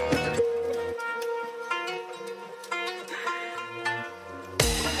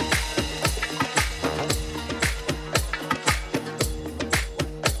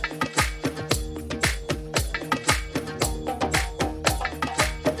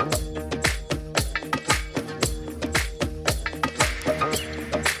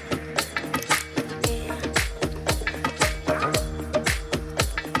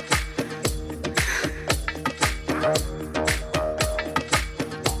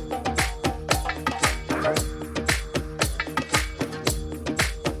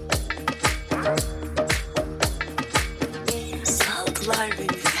 Saldılar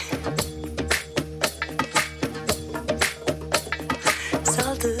beni.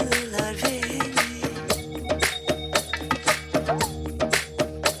 Saldılar beni.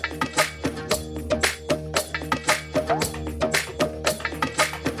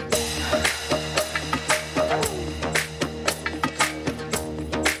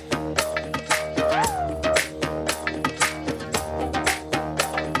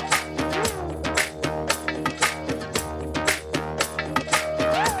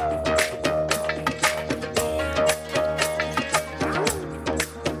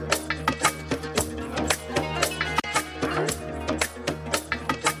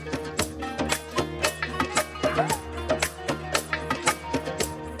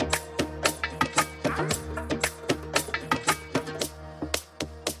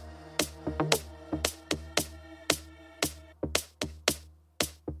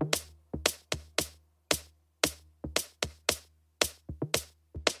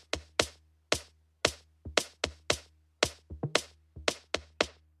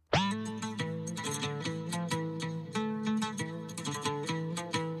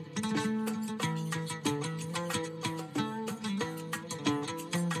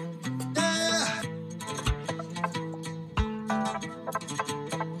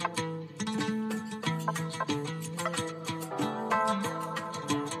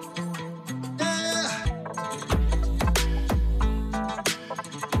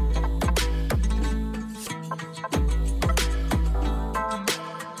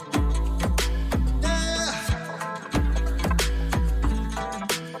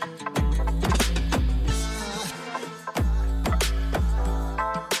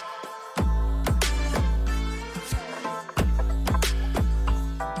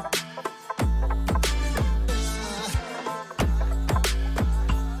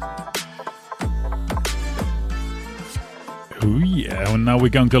 Yeah, and now we're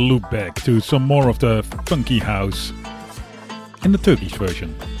going to loop back to some more of the funky house in the Turkish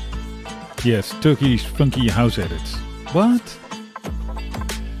version. Yes, Turkish funky house edits. What?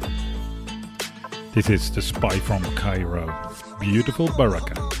 This is The Spy from Cairo. Beautiful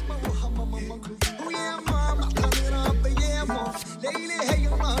Baraka.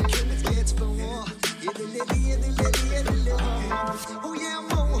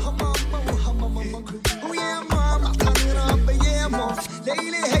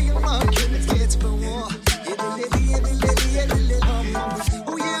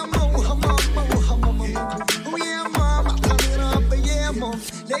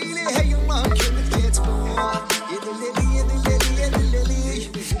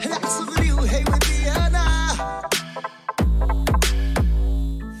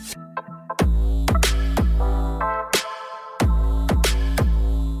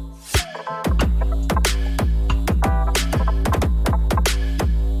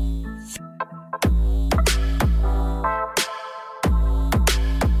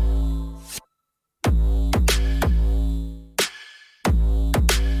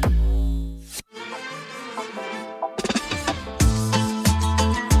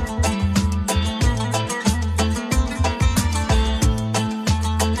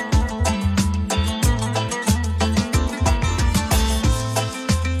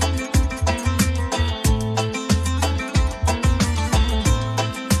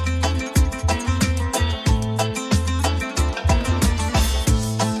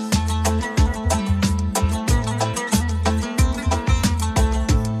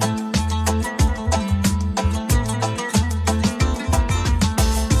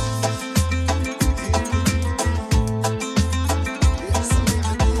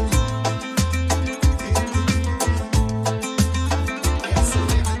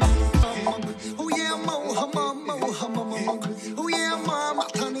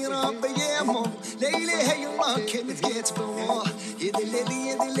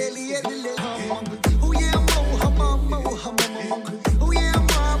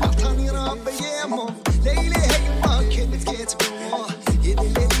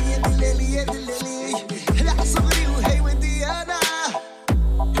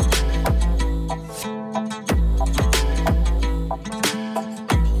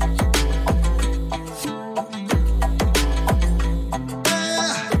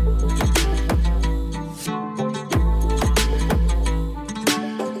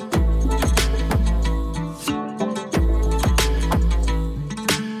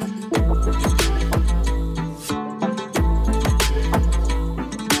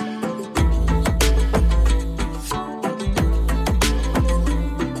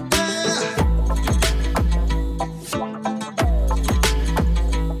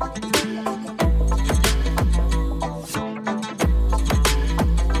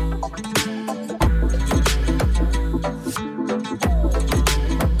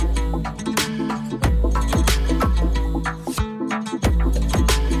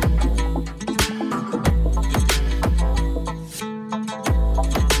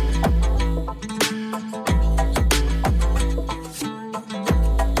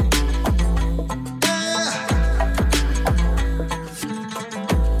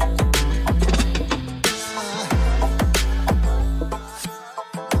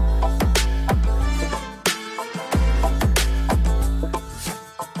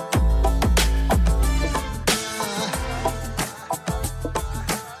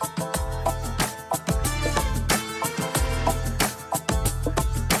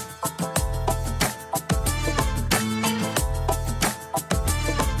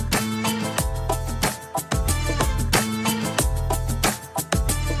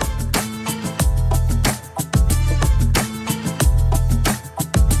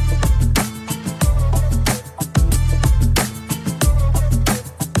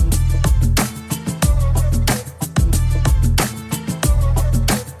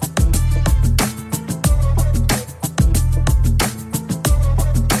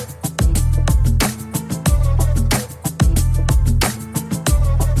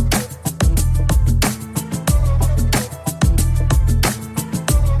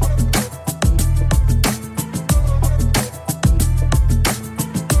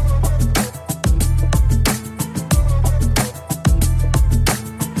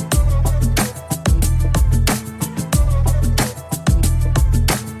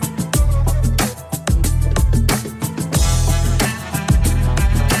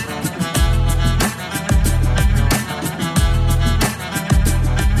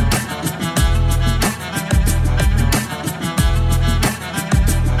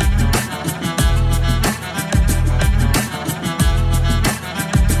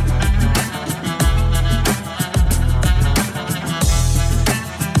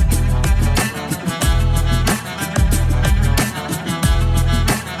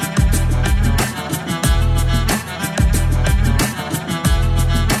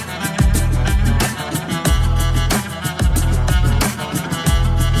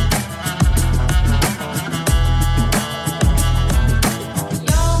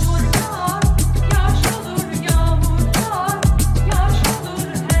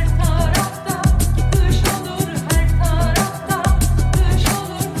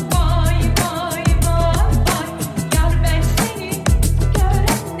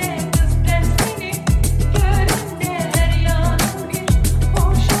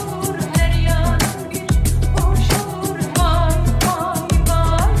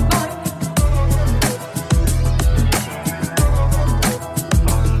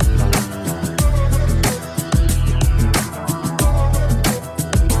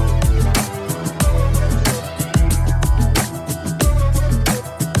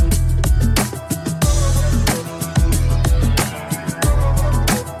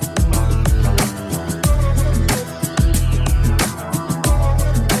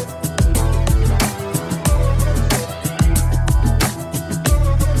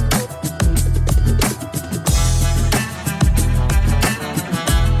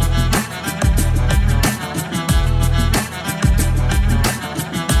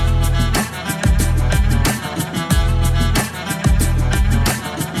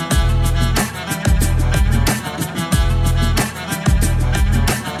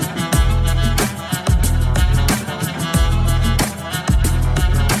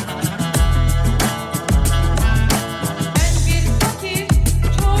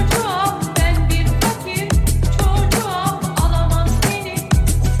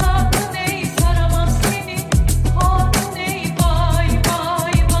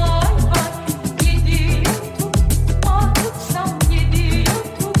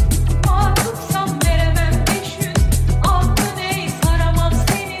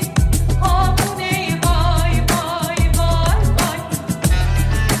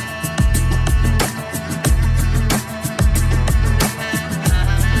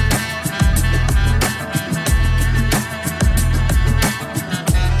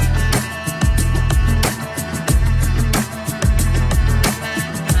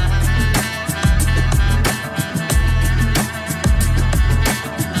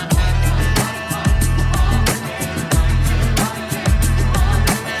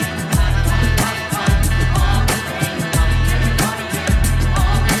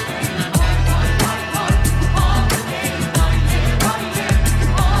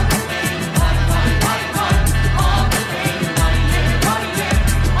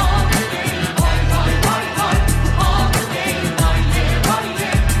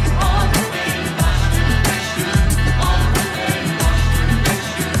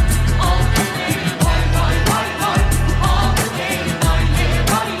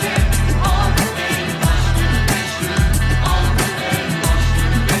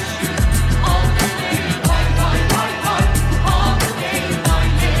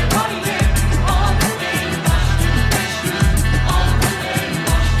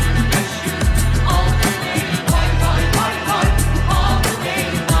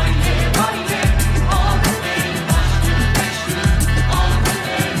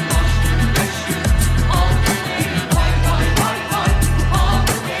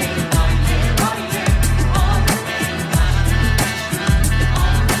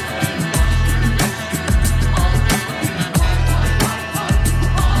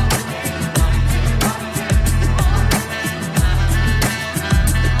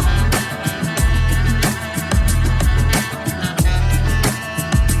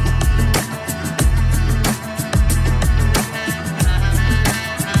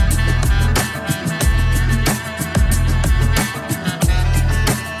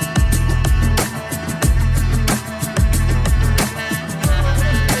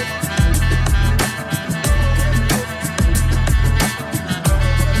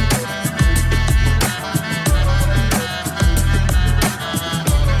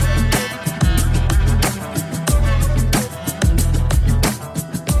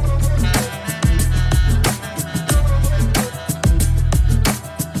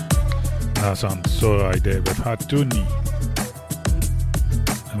 Hasan Sorayde with Hatuni.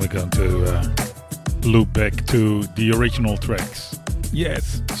 And we're going to loop back to the original tracks.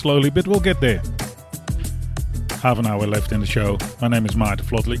 Yes, slowly, but we'll get there. Half an hour left in the show. My name is Maarten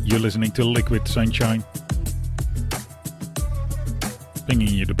Vlot. You're listening to Liquid Sunshine. Bringing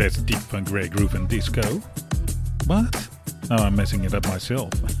you the best deep funk, grey groove and disco. What? Now I'm messing it up myself.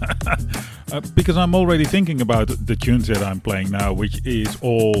 Because I'm already thinking about the tunes that I'm playing now, which is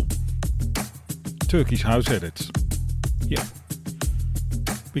all Turkish house edits. Yeah.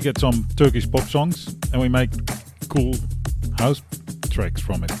 We get some Turkish pop songs and we make cool house tracks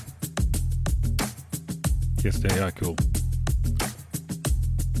from it. Yes, they are cool.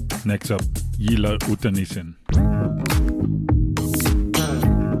 Next up, Yila Utanisin.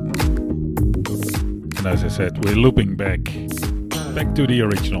 And as I said, we're looping back to the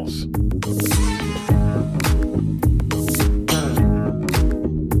originals.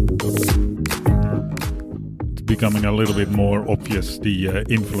 It's becoming a little bit more obvious, the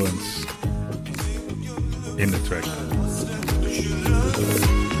influence in the track.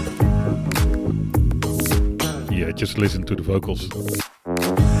 Yeah, just listen to the vocals.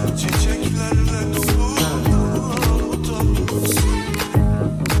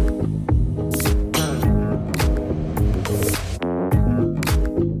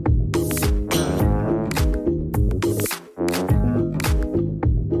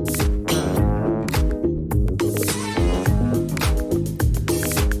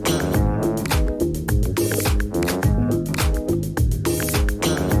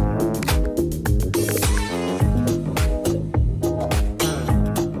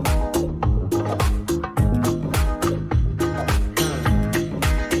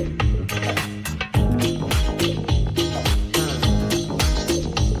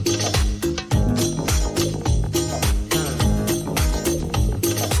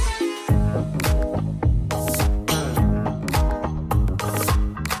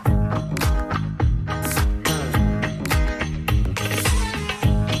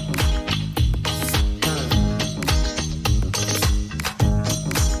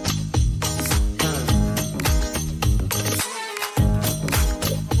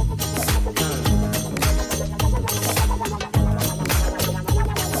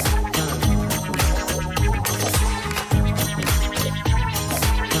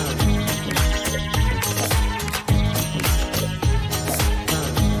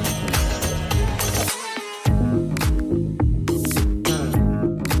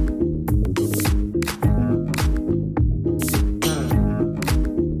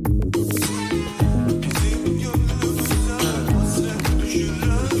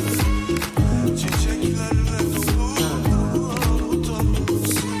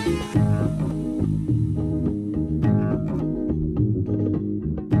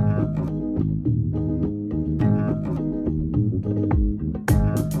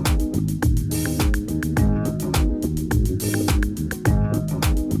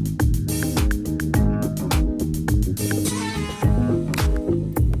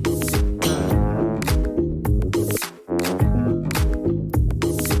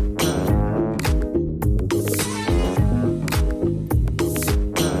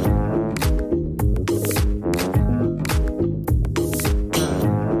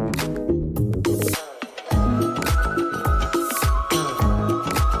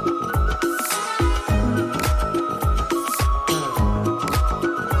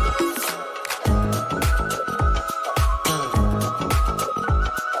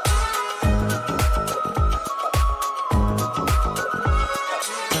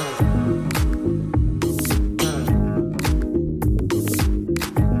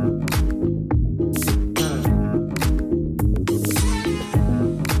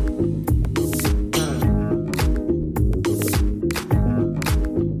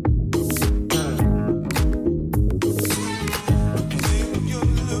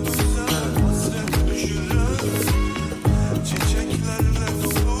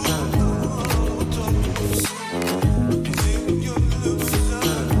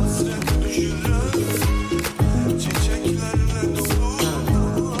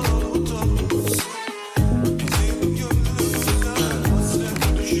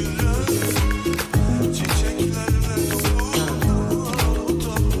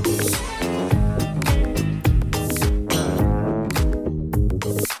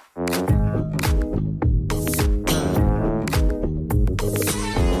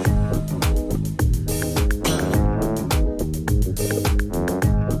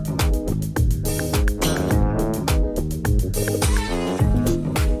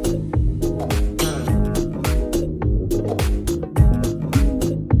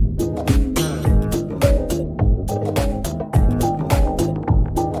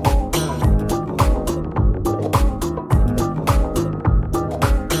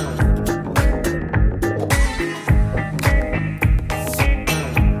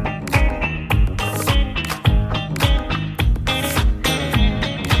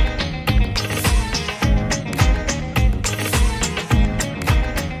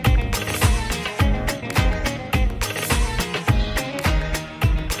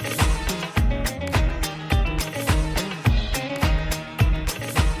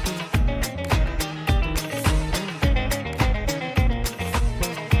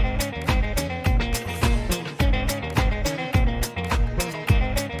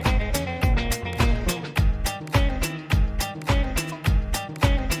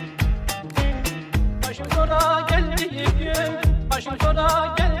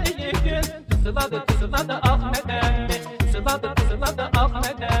 Kızıladı kızıladı Ahmet emmi, kızıladı kızıladı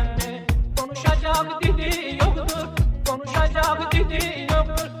Ahmet emmi. Konuşacak dili yoktur, konuşacak dili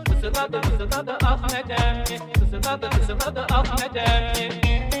yoktur. Kızıladı kızıladı Ahmet emmi, kızıladı kızıladı Ahmet emmi.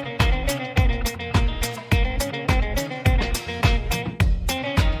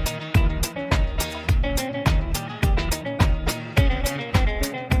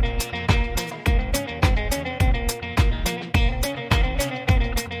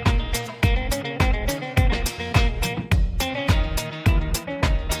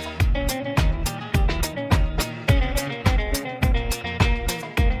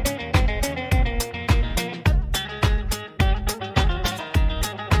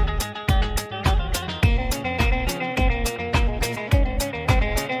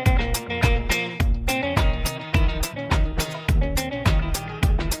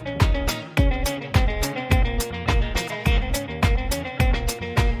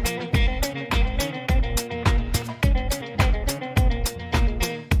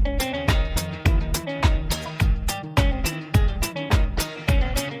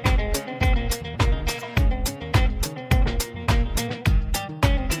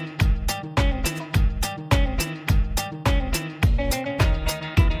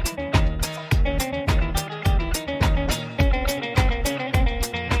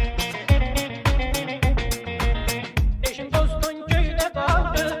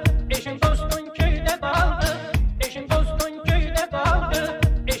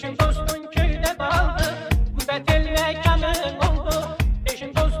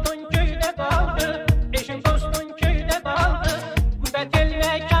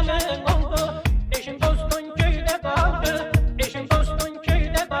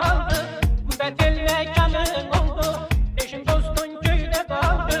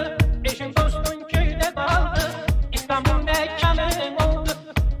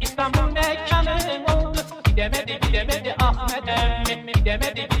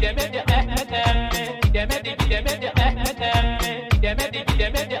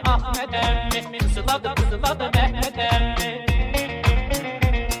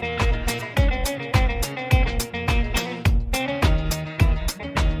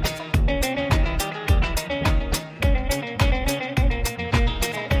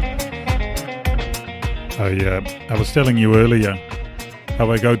 I was telling you earlier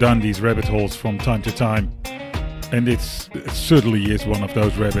how I go down these rabbit holes from time to time, and it certainly is one of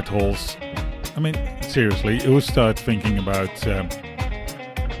those rabbit holes. I mean, seriously, who starts thinking about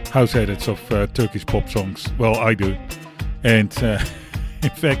house edits of Turkish pop songs? Well, I do, and in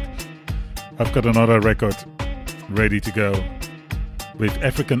fact, I've got another record ready to go with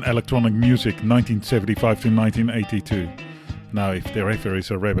African electronic music 1975 to 1982. Now, if there ever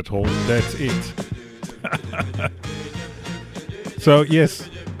is a rabbit hole, that's it. So yes,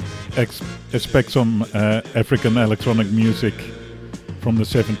 expect some African electronic music from the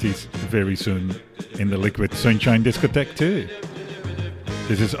 70s very soon in the Liquid Sunshine discotheque too.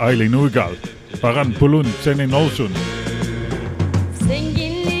 This is Aylin Uygal, Paran Pulun senin olsun.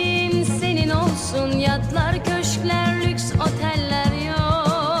 Zenginliğin senin olsun, yatlar, köşkler, lüks oteller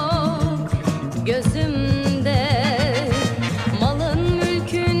yok gözümde. Malın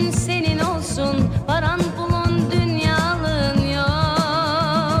mülkün senin olsun, paran pulun dünyalın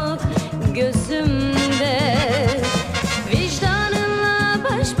yok gözümde. Vicdanınla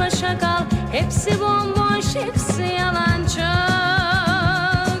baş başa kal, hepsi bomboş, hepsi yalan,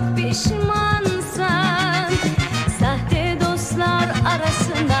 çok pişmansan. Sahte dostlar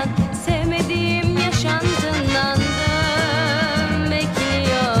arasından, sevmediğim yaşantından dön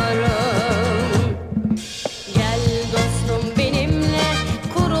bekliyorum. Gel dostum benimle,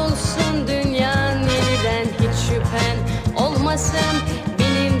 kurulsun dünyan yeniden, hiç şüphen olmasın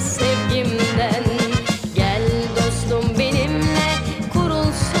benim sevgimden. Gel dostum benimle,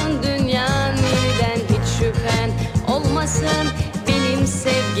 kurulsun dünyan yeniden, hiç şüphen olmasın benim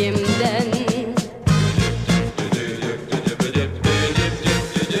sevgimden.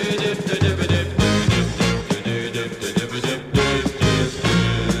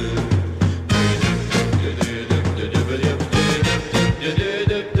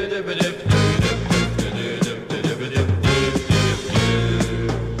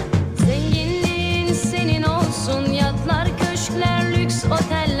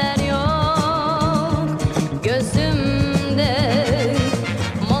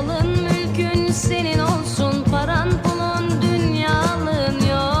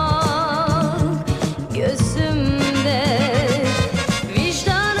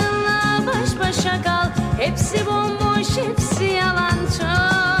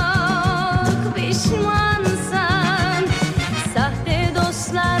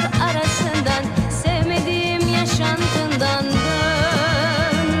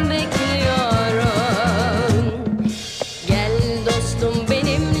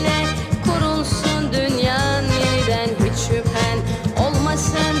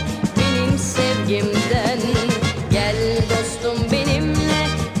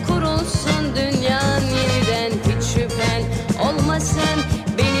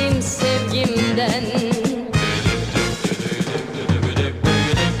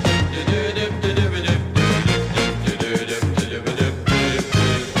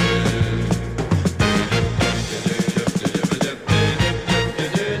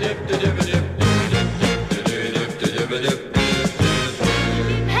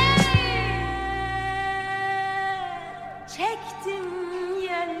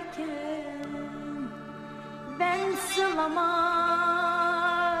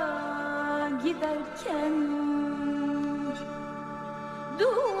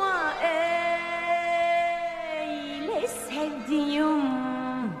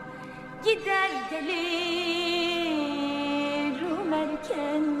 gelirim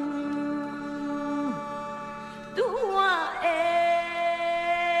erken. Dua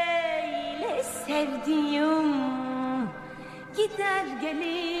eyle sevdiğim, gider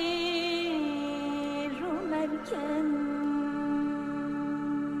gelirim erken.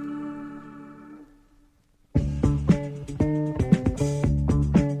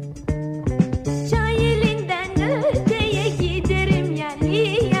 Cahilinden öteye giderim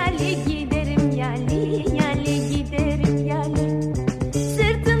yali yali, giderim yali yali, giderim yali.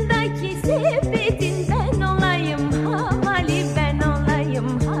 Sırtımdaki sepetin ben olayım hamali, ben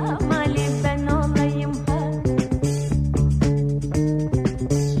olayım hamali, ben olayım ha.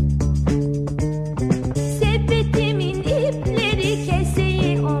 Sepetimin ipleri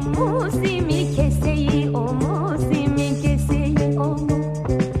keseyi omuzimi, keseyi omuzimi, keseyi omuz.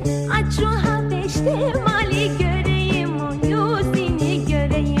 Aç ruha beşte mali, göreyim o yüzini,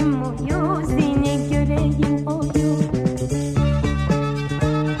 göreyim o yüzini, göreyim o yüzini.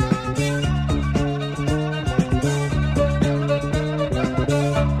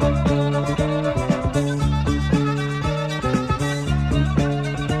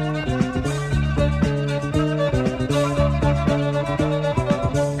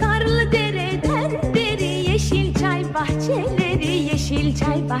 Karlı dereden beri yeşil çay bahçeleri, yeşil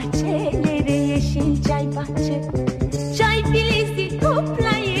çay bahçeleri, yeşil çay bahçeleri. Çay filizi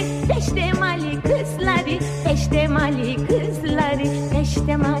toplayıp peştemali kızları, peştemali kızları,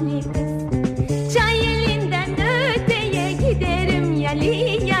 peştemali kız. Çay elinden öteye giderim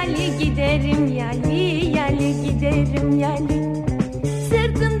yali yali, giderim yali yali, giderim yali.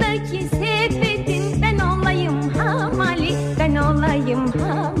 Sırtındaki sepetin ben olayım hamali, ben olayım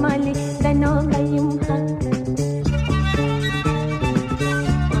hamali, ben olayım ha.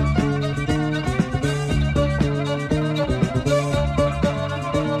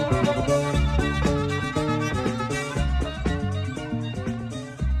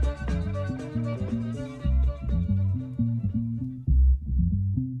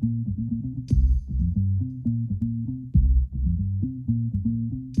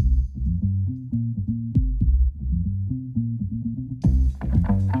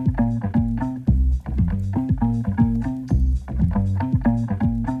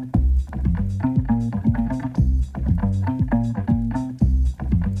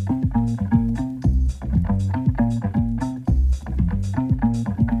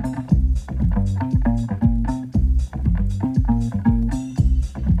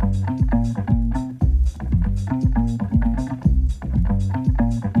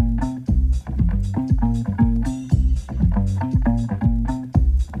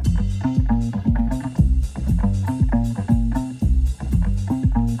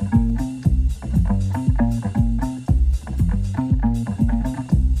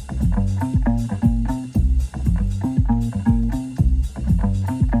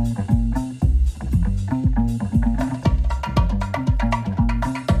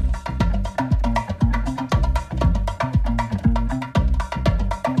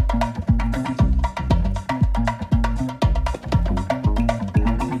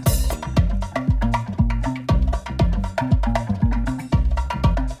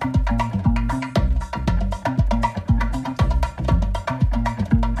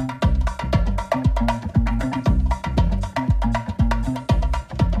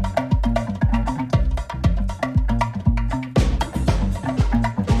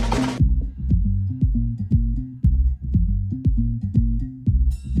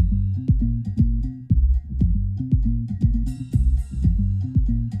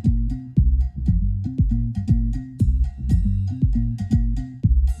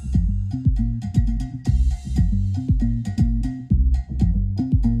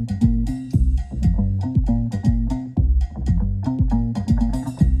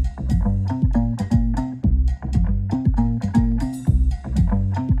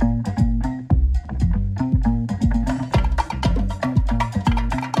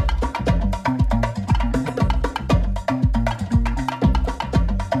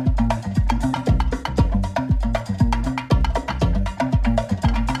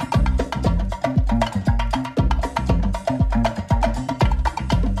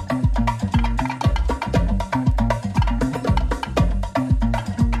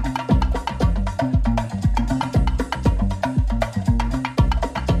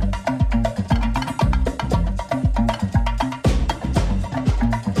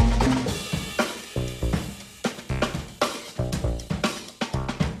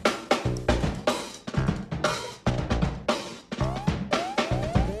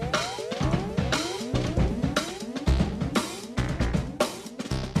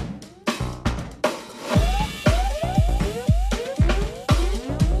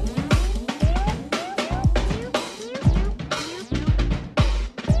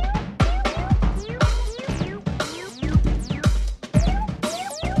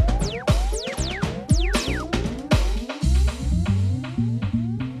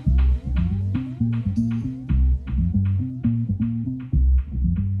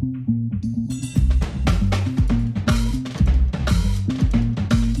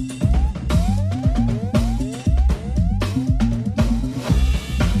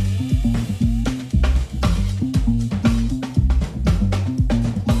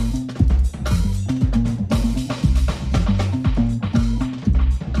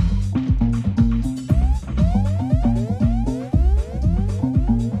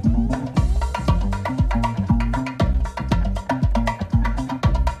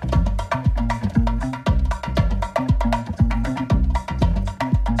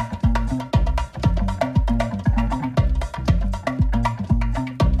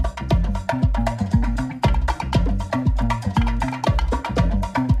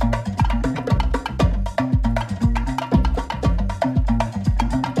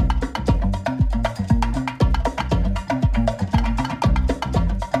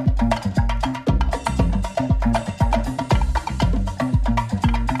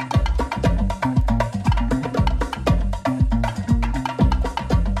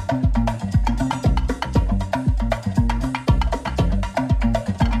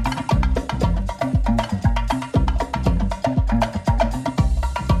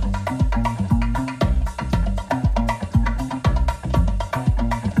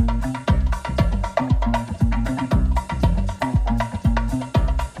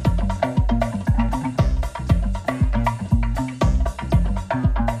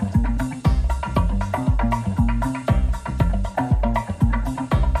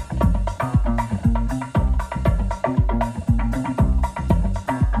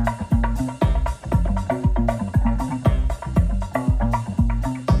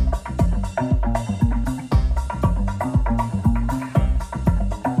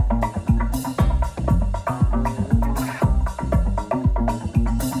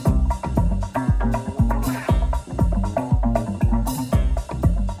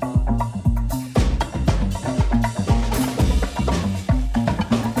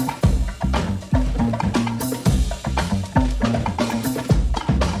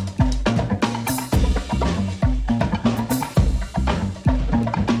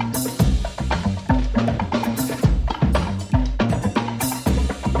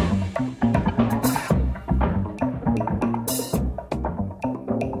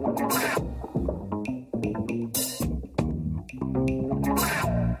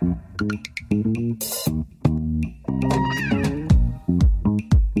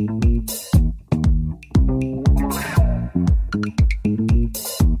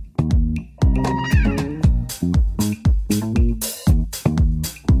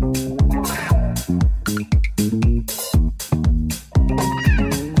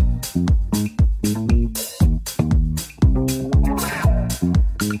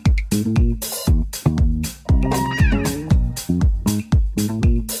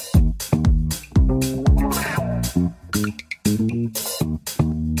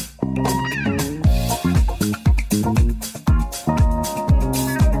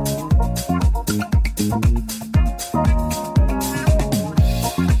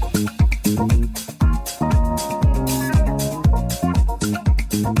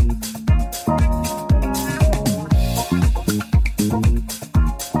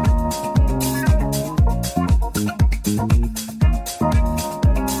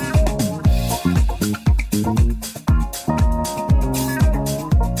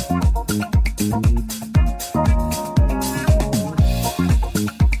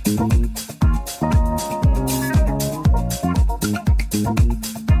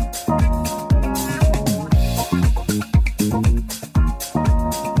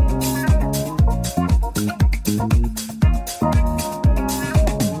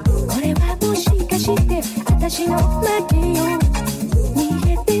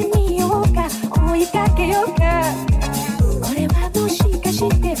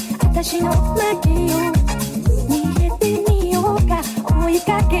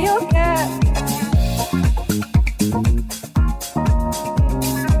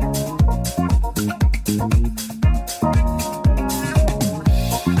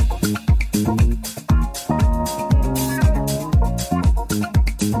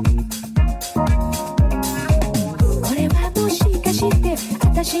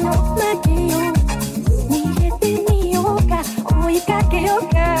 私の負けよ逃げてみようか追いかけよう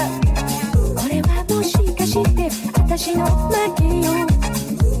かこれはもしかして私の負けよ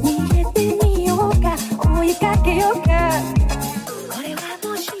逃げてみようか追いかけようかこれは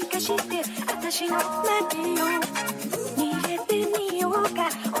もしかして私の負けよ逃げてみようか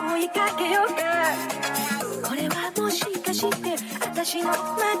追いかけようかこれはもしかして私の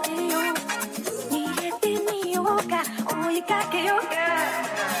負けよ逃げてみようか追いかけようか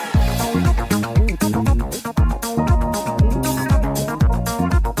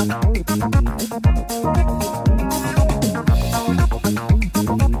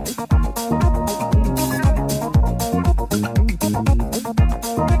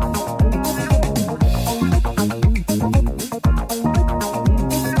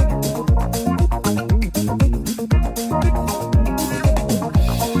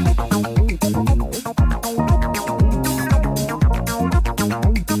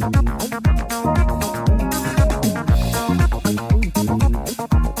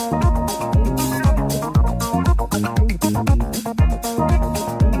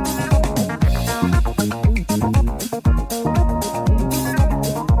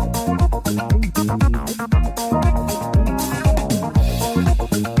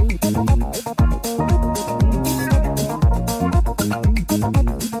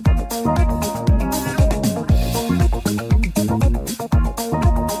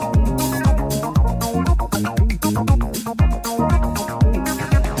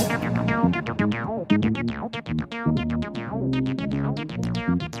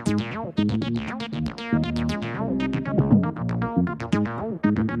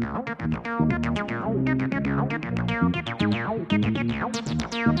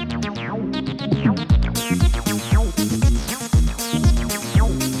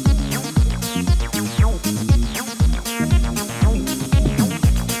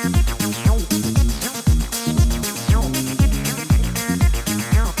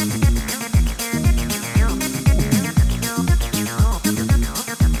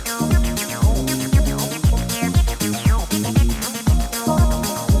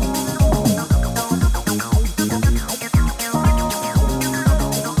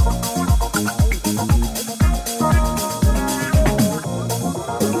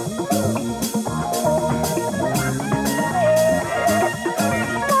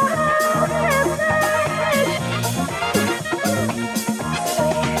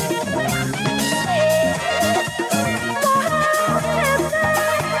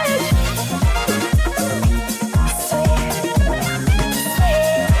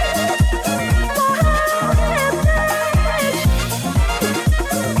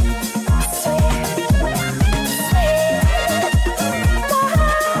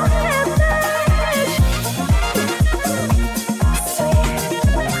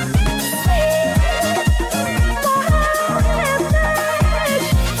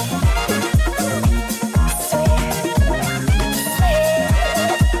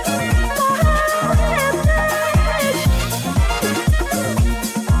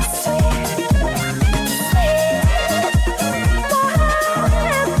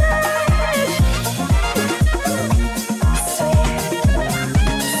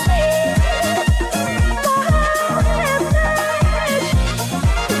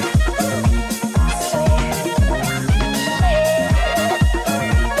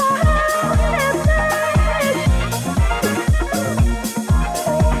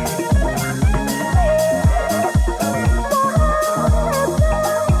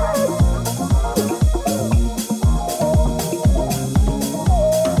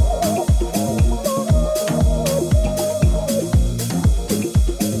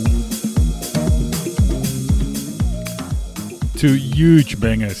Two huge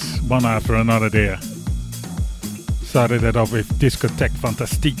bangers, one after another there. Started that off with Discothèque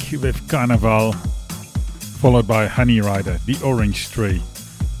Fantastique with Carnaval, followed by Honey Rider, The Orange Tree.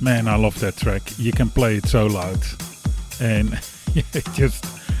 Man, I love that track. You can play it so loud. And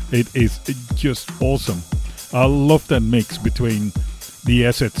it is just awesome. I love that mix between the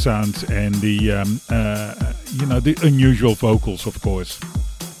acid sounds and the, the unusual vocals, of course.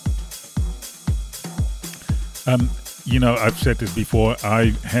 I've said this before,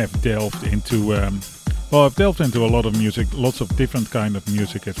 I have delved into, I've delved into a lot of music, lots of different kind of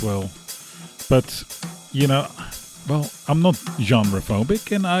music as well. But, I'm not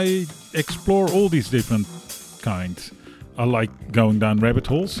genre-phobic and I explore all these different kinds. I like going down rabbit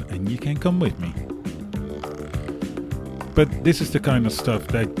holes and you can come with me. But this is the kind of stuff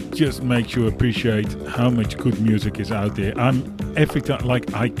that just makes you appreciate how much good music is out there. I'm every time,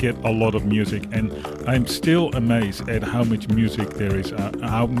 like, I get a lot of music, and I'm still amazed at how much music there is,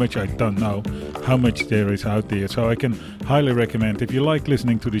 how much I don't know, how much there is out there. So I can highly recommend, if you like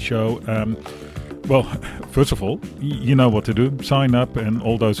listening to the show, well, first of all, you know what to do. Sign up and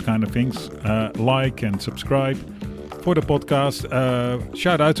all those kind of things. Like and subscribe for the podcast.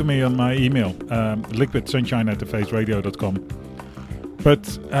 Shout out to me on my email, liquidsunshine@thefaceradio.com.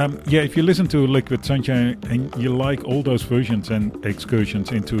 But yeah, if you listen to Liquid Sunshine and you like all those versions and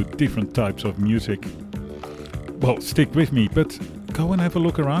excursions into different types of music, well, stick with me, but go and have a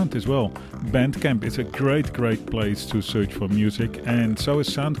look around as well. Bandcamp is a great place to search for music, and so is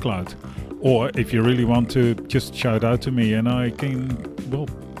SoundCloud. Or if you really want to, just shout out to me and I can, well,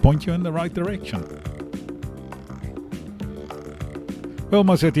 point you in the right direction. We're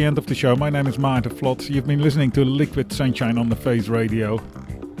almost at the end of the show. My name is Maarten Vlot. You've been listening to Liquid Sunshine on the Face Radio,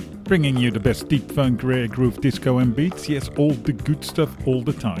 bringing you the best deep funk, rare groove, disco and beats. Yes, all the good stuff all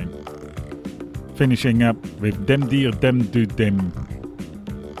the time. Finishing up with Dem Dier Dem Du Dem.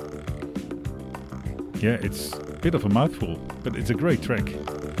 Yeah, it's a bit of a mouthful, but it's a great track.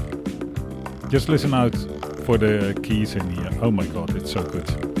 Just listen out for the keys in here. Oh my god, it's so good.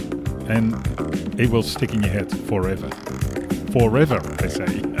 And it will stick in your head forever. Forever, I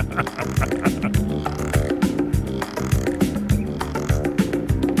say.